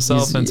manipulate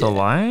himself into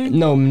lying?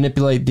 No,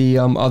 manipulate the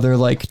other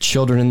like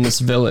children in this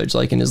village,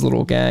 like in his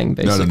little gang,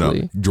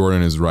 basically. No.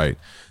 Jordan is right.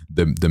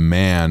 The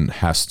man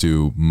has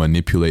to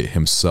manipulate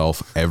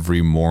himself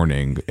every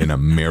morning in a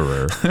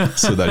mirror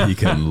so that he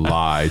can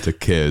lie to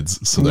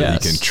kids, so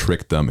that he can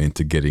trick them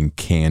into getting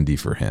candy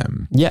for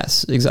him.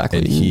 Yes, exactly.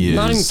 And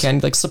not even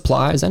candy, like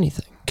supplies,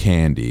 anything.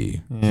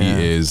 Candy. Yeah.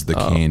 He is the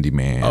candy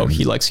man. Oh,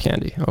 he likes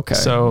candy. Okay.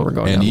 So we're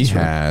going and he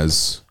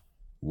has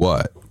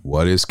what?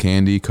 What is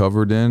candy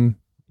covered in?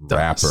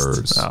 Dust.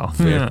 Wrappers. Oh.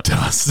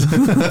 Dust.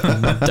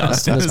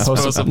 Dust in this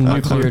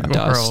post-nuclear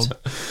dust.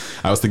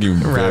 I was thinking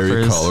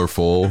very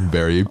colorful,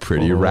 very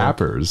pretty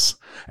wrappers.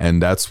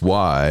 And that's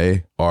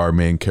why our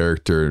main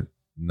character,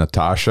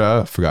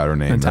 Natasha, forgot her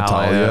name,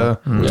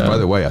 Natalia, which by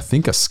the way, I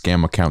think a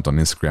scam account on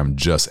Instagram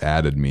just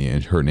added me,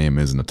 and her name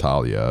is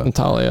Natalia.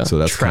 So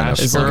that's kind of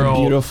it's like a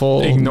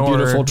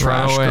beautiful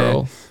trash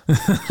girl.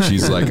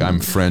 She's like,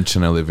 I'm French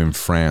and I live in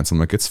France. I'm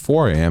like, it's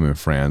 4 a.m. in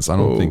France. I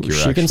don't think you're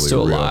actually She can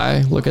still real.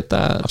 lie. Look at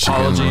that.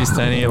 Apologies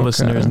to any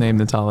listeners named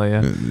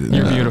Natalia.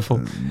 You're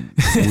beautiful.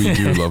 We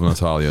do love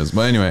Natalia's.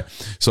 But anyway,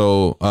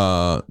 so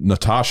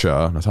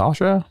Natalia.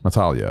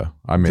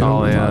 I made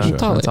it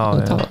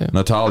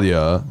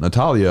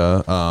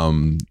Natalia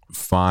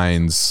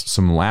finds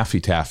some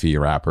Laffy Taffy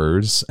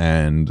wrappers,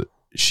 and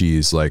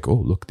she's like, oh,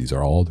 look, these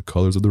are all the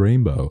colors of the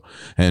rainbow.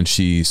 And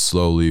she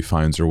slowly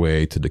finds her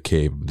way to the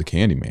cave of the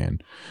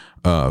Candyman,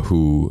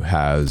 who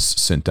has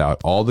sent out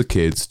all the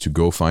kids to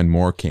go find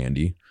more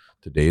candy.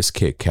 Today is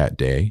Kit Kat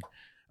Day.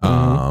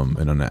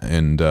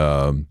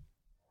 So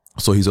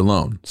he's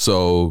alone.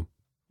 So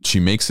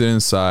she makes it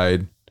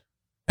inside,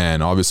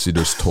 and obviously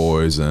there's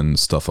toys and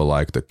stuff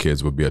alike that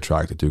kids would be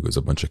attracted to, because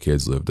a bunch of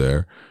kids live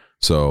there.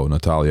 So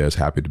Natalia is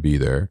happy to be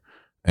there.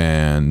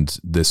 And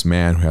this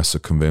man who has to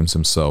convince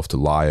himself to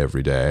lie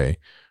every day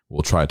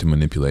will try to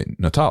manipulate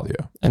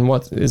Natalia. And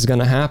what is going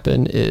to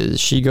happen is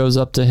she goes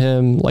up to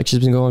him like she's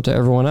been going up to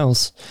everyone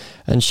else.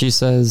 And she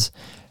says,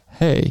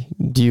 hey,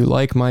 do you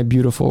like my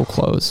beautiful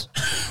clothes?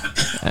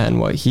 And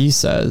what he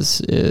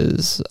says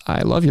is,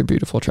 I love your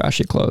beautiful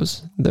trashy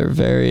clothes. They're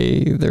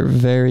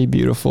very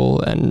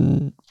beautiful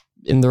and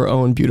in their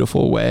own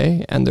beautiful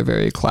way, and they're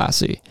very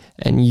classy.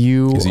 And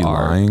is he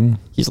lying?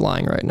 He's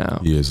lying right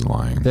now. He is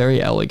lying.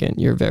 Very elegant.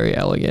 You're very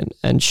elegant.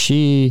 And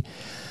she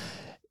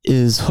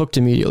is hooked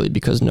immediately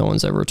because no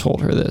one's ever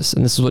told her this.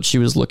 And this is what she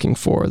was looking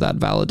for, that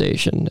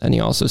validation. And he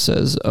also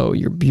says, oh,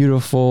 you're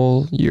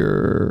beautiful.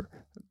 You're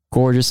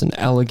gorgeous and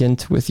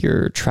elegant with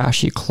your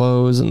trashy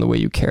clothes and the way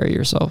you carry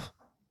yourself.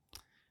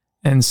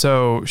 And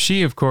so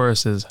she, of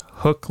course, is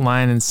hook,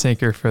 line, and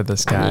sinker for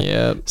this guy.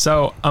 Yep.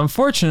 So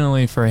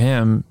unfortunately for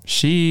him,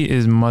 she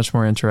is much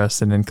more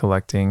interested in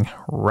collecting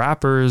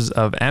wrappers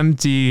of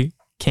empty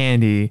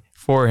candy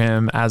for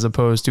him as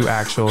opposed to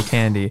actual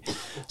candy.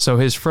 So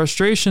his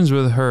frustrations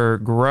with her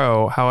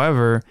grow.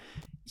 However,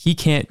 he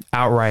can't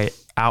outright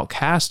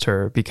outcast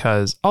her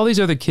because all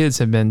these other kids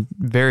have been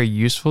very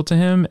useful to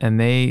him, and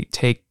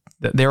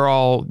they're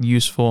all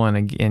useful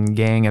in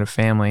gang and a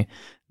family.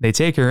 They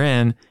take her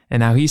in,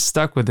 and now he's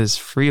stuck with this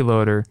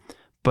freeloader.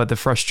 But the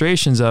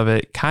frustrations of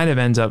it kind of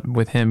ends up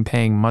with him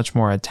paying much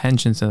more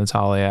attention to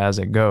Natalia as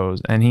it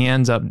goes. And he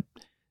ends up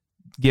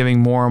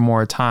giving more and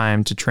more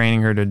time to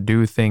training her to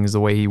do things the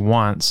way he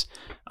wants.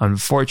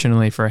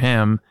 Unfortunately for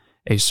him,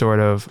 a sort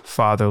of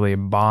fatherly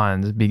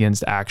bond begins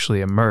to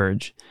actually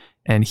emerge.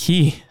 And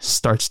he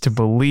starts to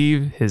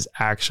believe his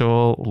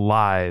actual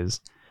lies,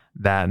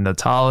 that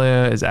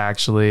Natalia is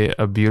actually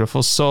a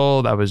beautiful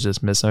soul that was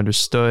just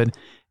misunderstood.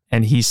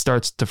 And he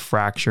starts to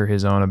fracture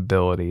his own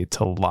ability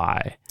to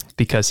lie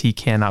because he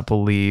cannot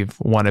believe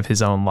one of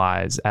his own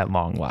lies at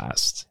long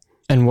last.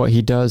 And what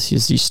he does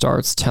is he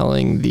starts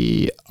telling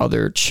the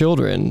other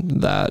children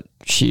that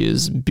she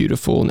is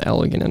beautiful and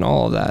elegant and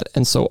all of that.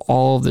 And so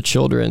all of the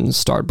children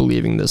start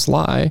believing this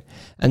lie.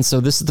 And so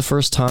this is the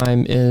first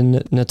time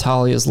in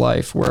Natalia's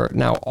life where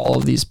now all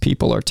of these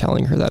people are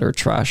telling her that her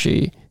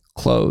trashy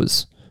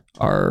clothes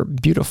are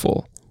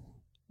beautiful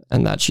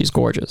and that she's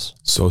gorgeous.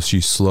 So she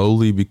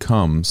slowly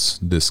becomes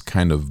this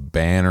kind of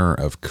banner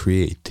of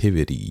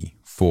creativity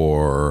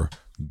for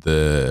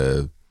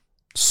the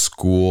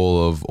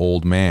school of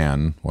old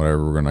man,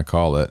 whatever we're going to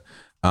call it.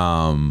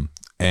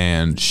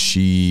 And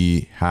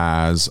she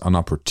has an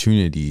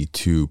opportunity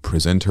to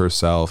present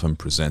herself and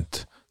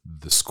present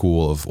the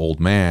school of old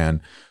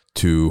man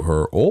to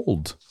her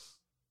old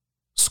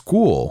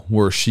school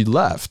where she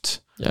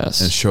left.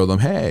 Yes. And show them,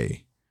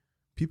 hey,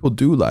 people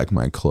do like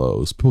my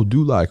clothes. People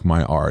do like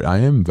my art. I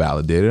am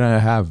validated. I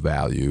have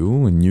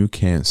value. And you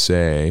can't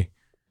say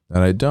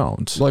that I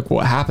don't. Like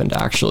what happened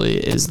actually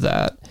is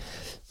that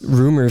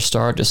rumors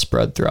started to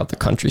spread throughout the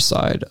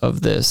countryside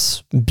of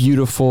this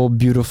beautiful,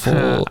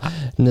 beautiful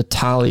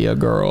Natalia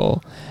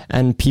girl.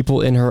 And people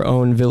in her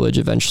own village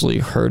eventually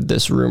heard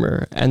this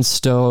rumor. And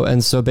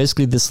so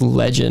basically this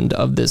legend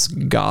of this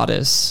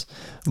goddess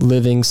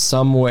living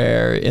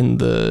somewhere in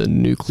the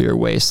nuclear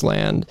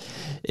wasteland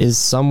is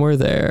somewhere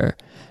there.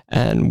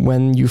 And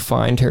when you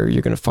find her,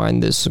 you're going to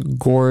find this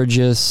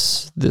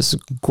gorgeous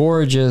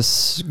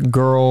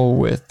girl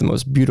with the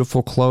most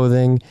beautiful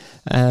clothing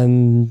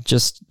and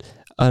just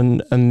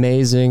an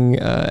amazing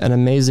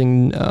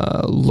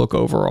look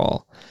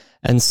overall.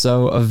 And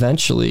so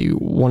eventually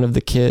one of the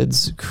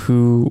kids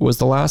who was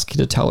the last kid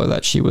to tell her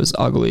that she was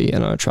ugly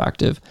and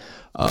unattractive,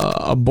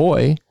 a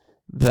boy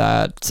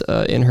that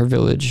in her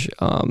village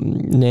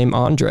named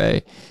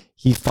Andre,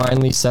 he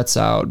finally sets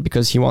out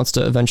because he wants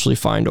to eventually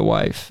find a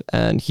wife,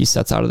 and he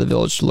sets out of the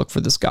village to look for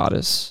this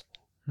goddess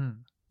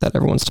that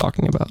everyone's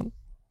talking about.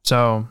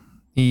 So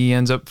he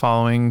ends up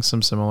following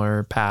some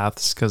similar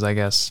paths because I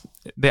guess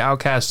the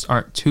outcasts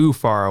aren't too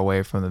far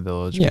away from the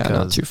village. Yeah, because,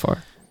 not too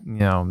far. You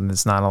know,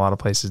 there's not a lot of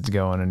places to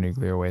go in a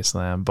nuclear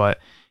wasteland, but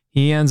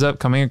he ends up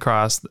coming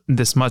across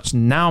this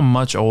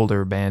much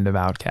older band of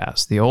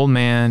outcasts. The old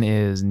man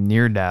is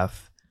near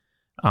death.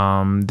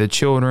 The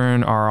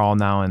children are all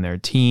now in their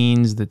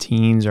teens. The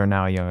teens are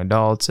now young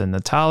adults, and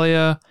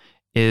Natalia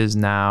is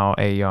now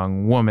a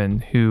young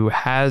woman who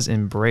has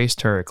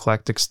embraced her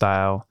eclectic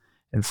style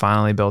and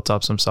finally built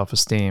up some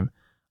self-esteem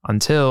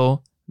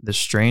until the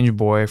strange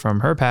boy from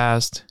her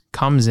past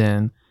comes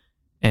in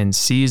and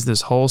sees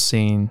this whole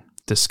scene,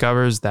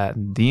 discovers that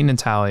the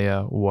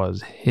Natalia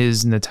was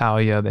his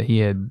Natalia that he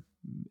had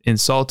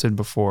insulted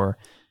before,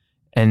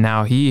 and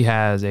now he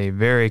has a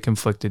very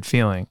conflicted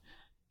feeling.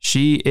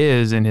 She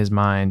is, in his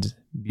mind,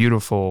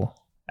 beautiful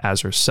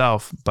as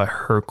herself, but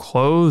her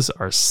clothes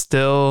are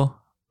still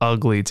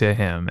ugly to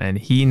him. And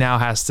he now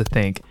has to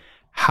think,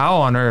 how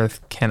on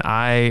earth can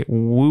I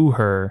woo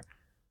her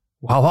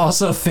while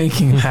also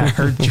thinking that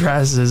her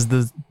dress is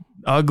the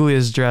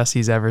ugliest dress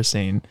he's ever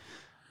seen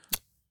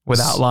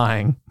without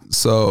lying?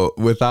 So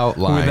without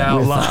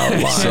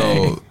lying.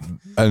 So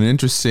an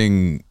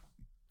interesting...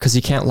 Because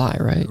he can't lie,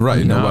 right?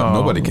 Right. No,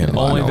 nobody can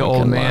lie. Only the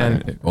old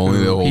man. Only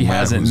the old he man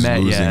hasn't who's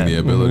met losing yet. the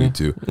ability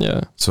to.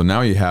 Yeah. So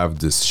now you have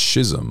this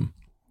schism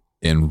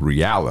in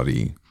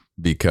reality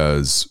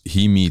because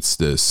he meets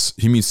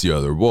the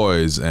other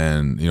boys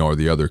and, or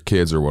the other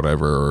kids or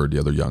whatever, or the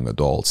other young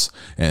adults.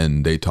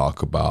 And they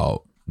talk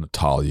about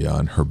Natalia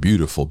and her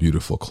beautiful,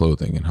 beautiful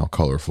clothing and how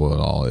colorful it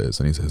all is.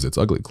 And he says, it's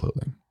ugly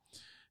clothing.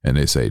 And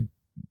they say,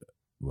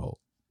 well,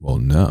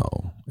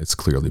 no, it's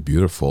clearly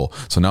beautiful.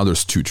 So now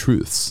there's two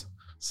truths.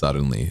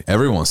 Suddenly,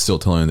 everyone's still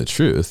telling the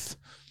truth.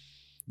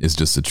 It's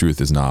just the truth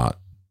is not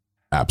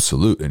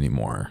absolute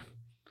anymore.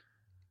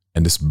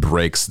 And this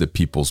breaks the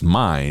people's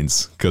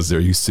minds because there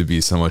used to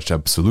be so much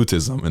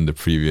absolutism in the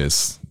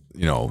previous,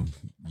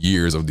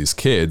 years of these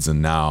kids.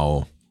 And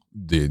now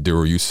they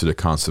were used to the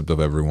concept of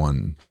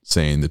everyone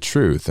saying the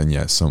truth, and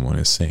yet someone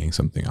is saying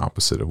something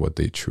opposite of what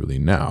they truly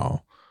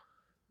know.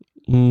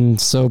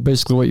 So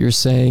basically what you're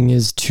saying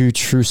is two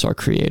truths are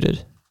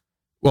created.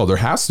 Well, there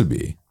has to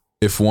be.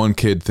 If one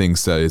kid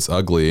thinks that it's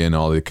ugly and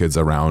all the kids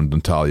around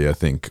Natalia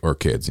think, or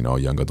kids,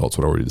 young adults,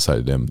 whatever you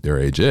decided their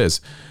age is,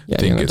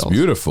 think it's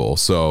beautiful.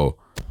 So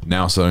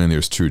now suddenly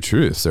there's two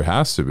truths. There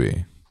has to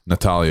be.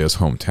 Natalia's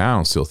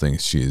hometown still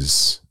thinks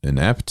she's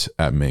inept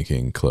at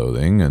making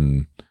clothing,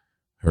 and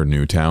her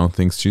new town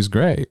thinks she's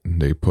great.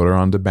 They put her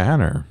on the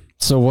banner.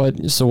 So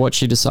what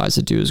she decides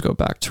to do is go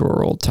back to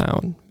her old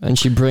town, and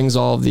she brings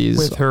all of these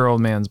with her old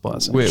man's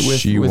blessing. With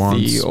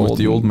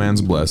the old man's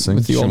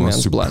blessing. She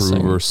wants to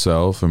prove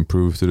herself and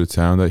prove to the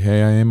town that,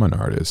 hey, I am an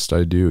artist.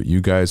 I do. You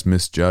guys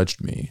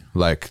misjudged me.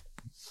 Like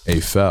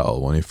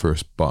Eiffel, when he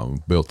first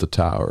built the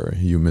tower,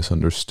 you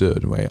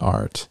misunderstood my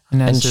art.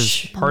 And as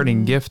his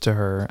parting gift to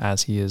her,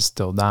 as he is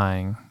still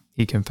dying,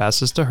 he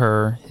confesses to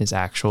her his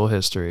actual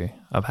history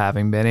of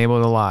having been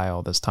able to lie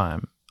all this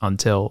time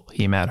until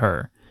he met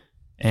her.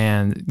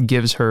 And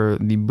gives her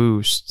the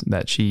boost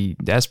that she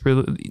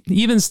desperately,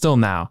 even still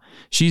now,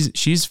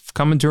 she's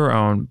coming to her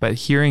own, but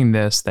hearing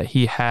this, that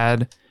he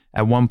had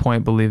at one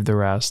point believed the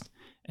rest,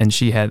 and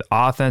she had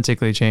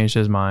authentically changed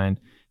his mind,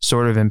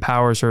 sort of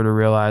empowers her to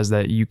realize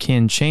that you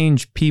can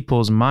change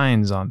people's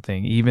minds on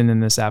things, even in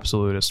this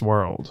absolutist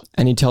world.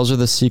 And he tells her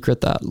the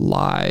secret that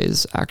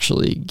lies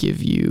actually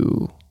give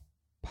you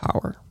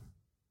power.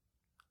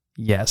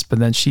 Yes, but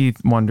then she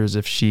wonders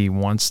if she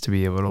wants to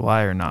be able to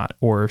lie or not,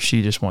 or if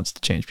she just wants to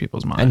change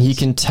people's minds. And he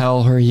can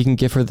tell her, he can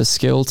give her the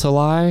skill to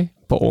lie,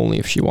 but only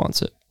if she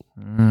wants it.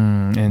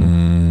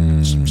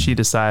 She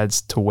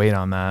decides to wait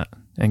on that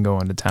and go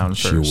into town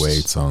first. She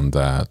waits on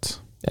that.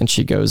 And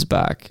she goes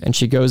back. And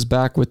she goes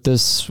back with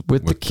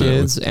the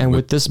kids and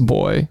with this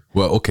boy.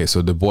 Well, okay,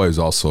 so the boy is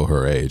also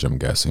her age, I'm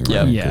guessing,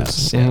 right?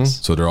 Yes.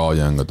 So they're all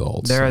young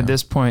adults. They're at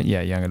this point,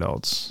 young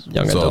adults.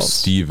 So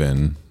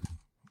Steven,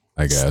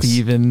 I guess.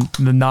 Steven,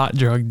 the not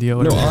drug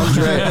dealer. No,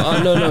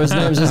 Andre. No, his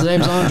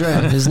name's Andre.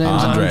 His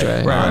name's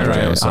Andre.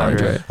 Andre, I'm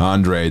sorry.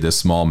 Andre, the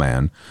small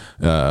man,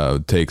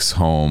 takes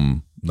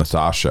home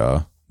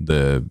Natasha,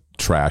 the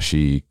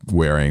trashy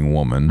wearing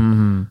woman.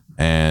 Mm-hmm.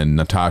 And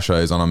Natasha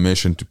is on a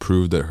mission to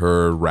prove that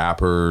her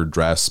wrapper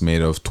dress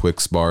made of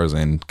Twix bars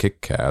and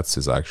Kit Kats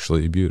is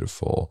actually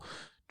beautiful,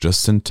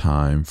 just in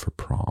time for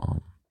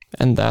prom.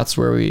 And that's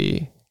where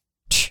we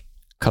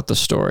cut the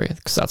story,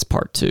 because that's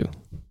part 2.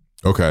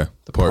 Okay.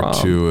 Part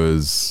 2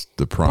 is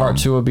the prom. Part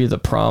 2 would be the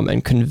prom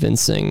and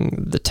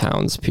convincing the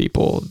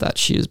townspeople that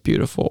she is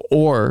beautiful,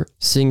 or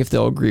seeing if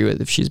they'll agree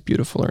with if she's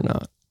beautiful or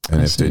not.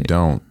 And if they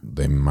don't,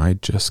 they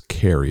might just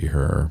carry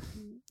her.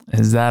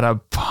 Is that a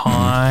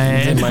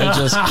pun? They might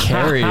just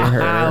carry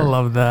her. I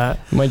love that.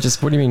 Might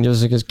just, what do you mean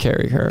just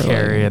carry her?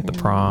 Carrie at the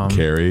prom.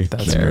 Carrie?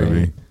 That's Carrie.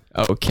 Movie.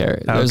 Oh,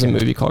 Carrie. There's a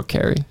movie called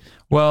Carrie.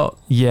 Well,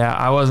 yeah,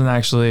 I wasn't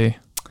actually...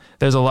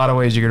 There's a lot of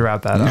ways you could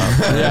wrap that up.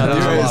 Yeah,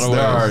 there's a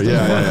lot of ways.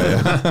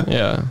 Yeah.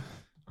 Yeah.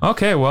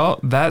 Okay, well,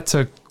 that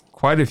took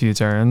quite a few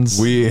turns.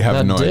 We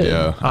have no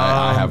idea.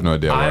 I have no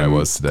idea where I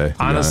was today.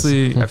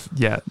 Honestly,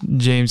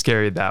 James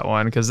carried that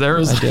one, because there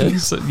was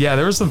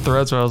there were some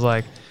threads where I was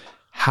like,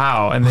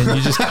 how? And then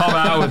you just come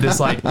out with this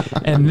like,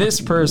 and this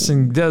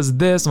person does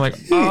this. I'm like,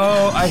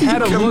 oh, I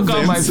had a look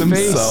on my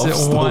face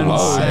at one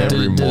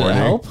every morning. Did it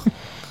help?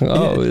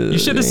 Oh, you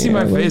should have seen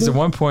my face at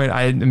one point.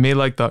 I made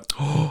like the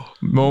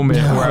moment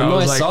where I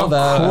was like, of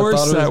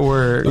course that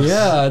worked.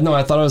 Yeah, no,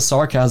 I thought it was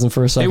sarcasm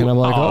for a second. I'm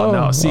like,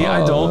 no. See,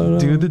 I don't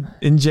do the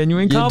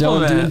ingenuine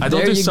compliment. I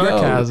don't do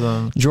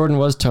sarcasm. Go. Jordan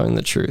was telling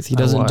the truth. He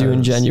doesn't do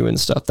ingenuine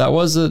stuff. That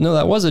was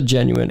a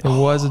genuine. It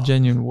was a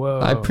genuine.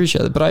 Whoa. I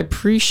appreciate it, but I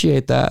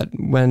appreciate that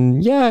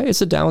when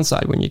it's a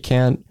downside when you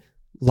can't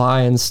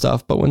lie and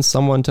stuff. But when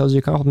someone tells you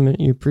a compliment,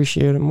 you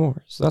appreciate it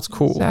more. So that's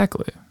cool.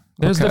 Exactly.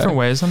 There's different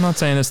ways. I'm not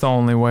saying it's the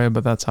only way,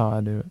 but that's how I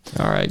do it.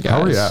 All right, guys.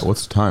 How are we at?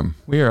 What's the time?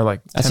 We are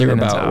like 10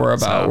 minutes out. We're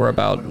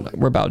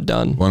about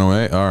done.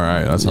 1:08. All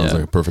right, that sounds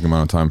like a perfect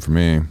amount of time for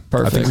me.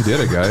 Perfect. I think we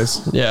did it,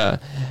 guys. Yeah,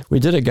 we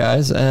did it,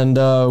 guys. And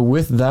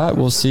with that,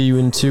 we'll see you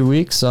in 2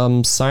 weeks.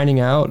 Signing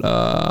out.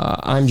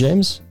 I'm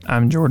James.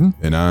 I'm Jordan.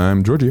 And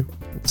I'm Giorgio.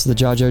 It's the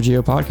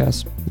Giorgio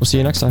podcast. We'll see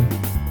you next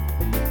time.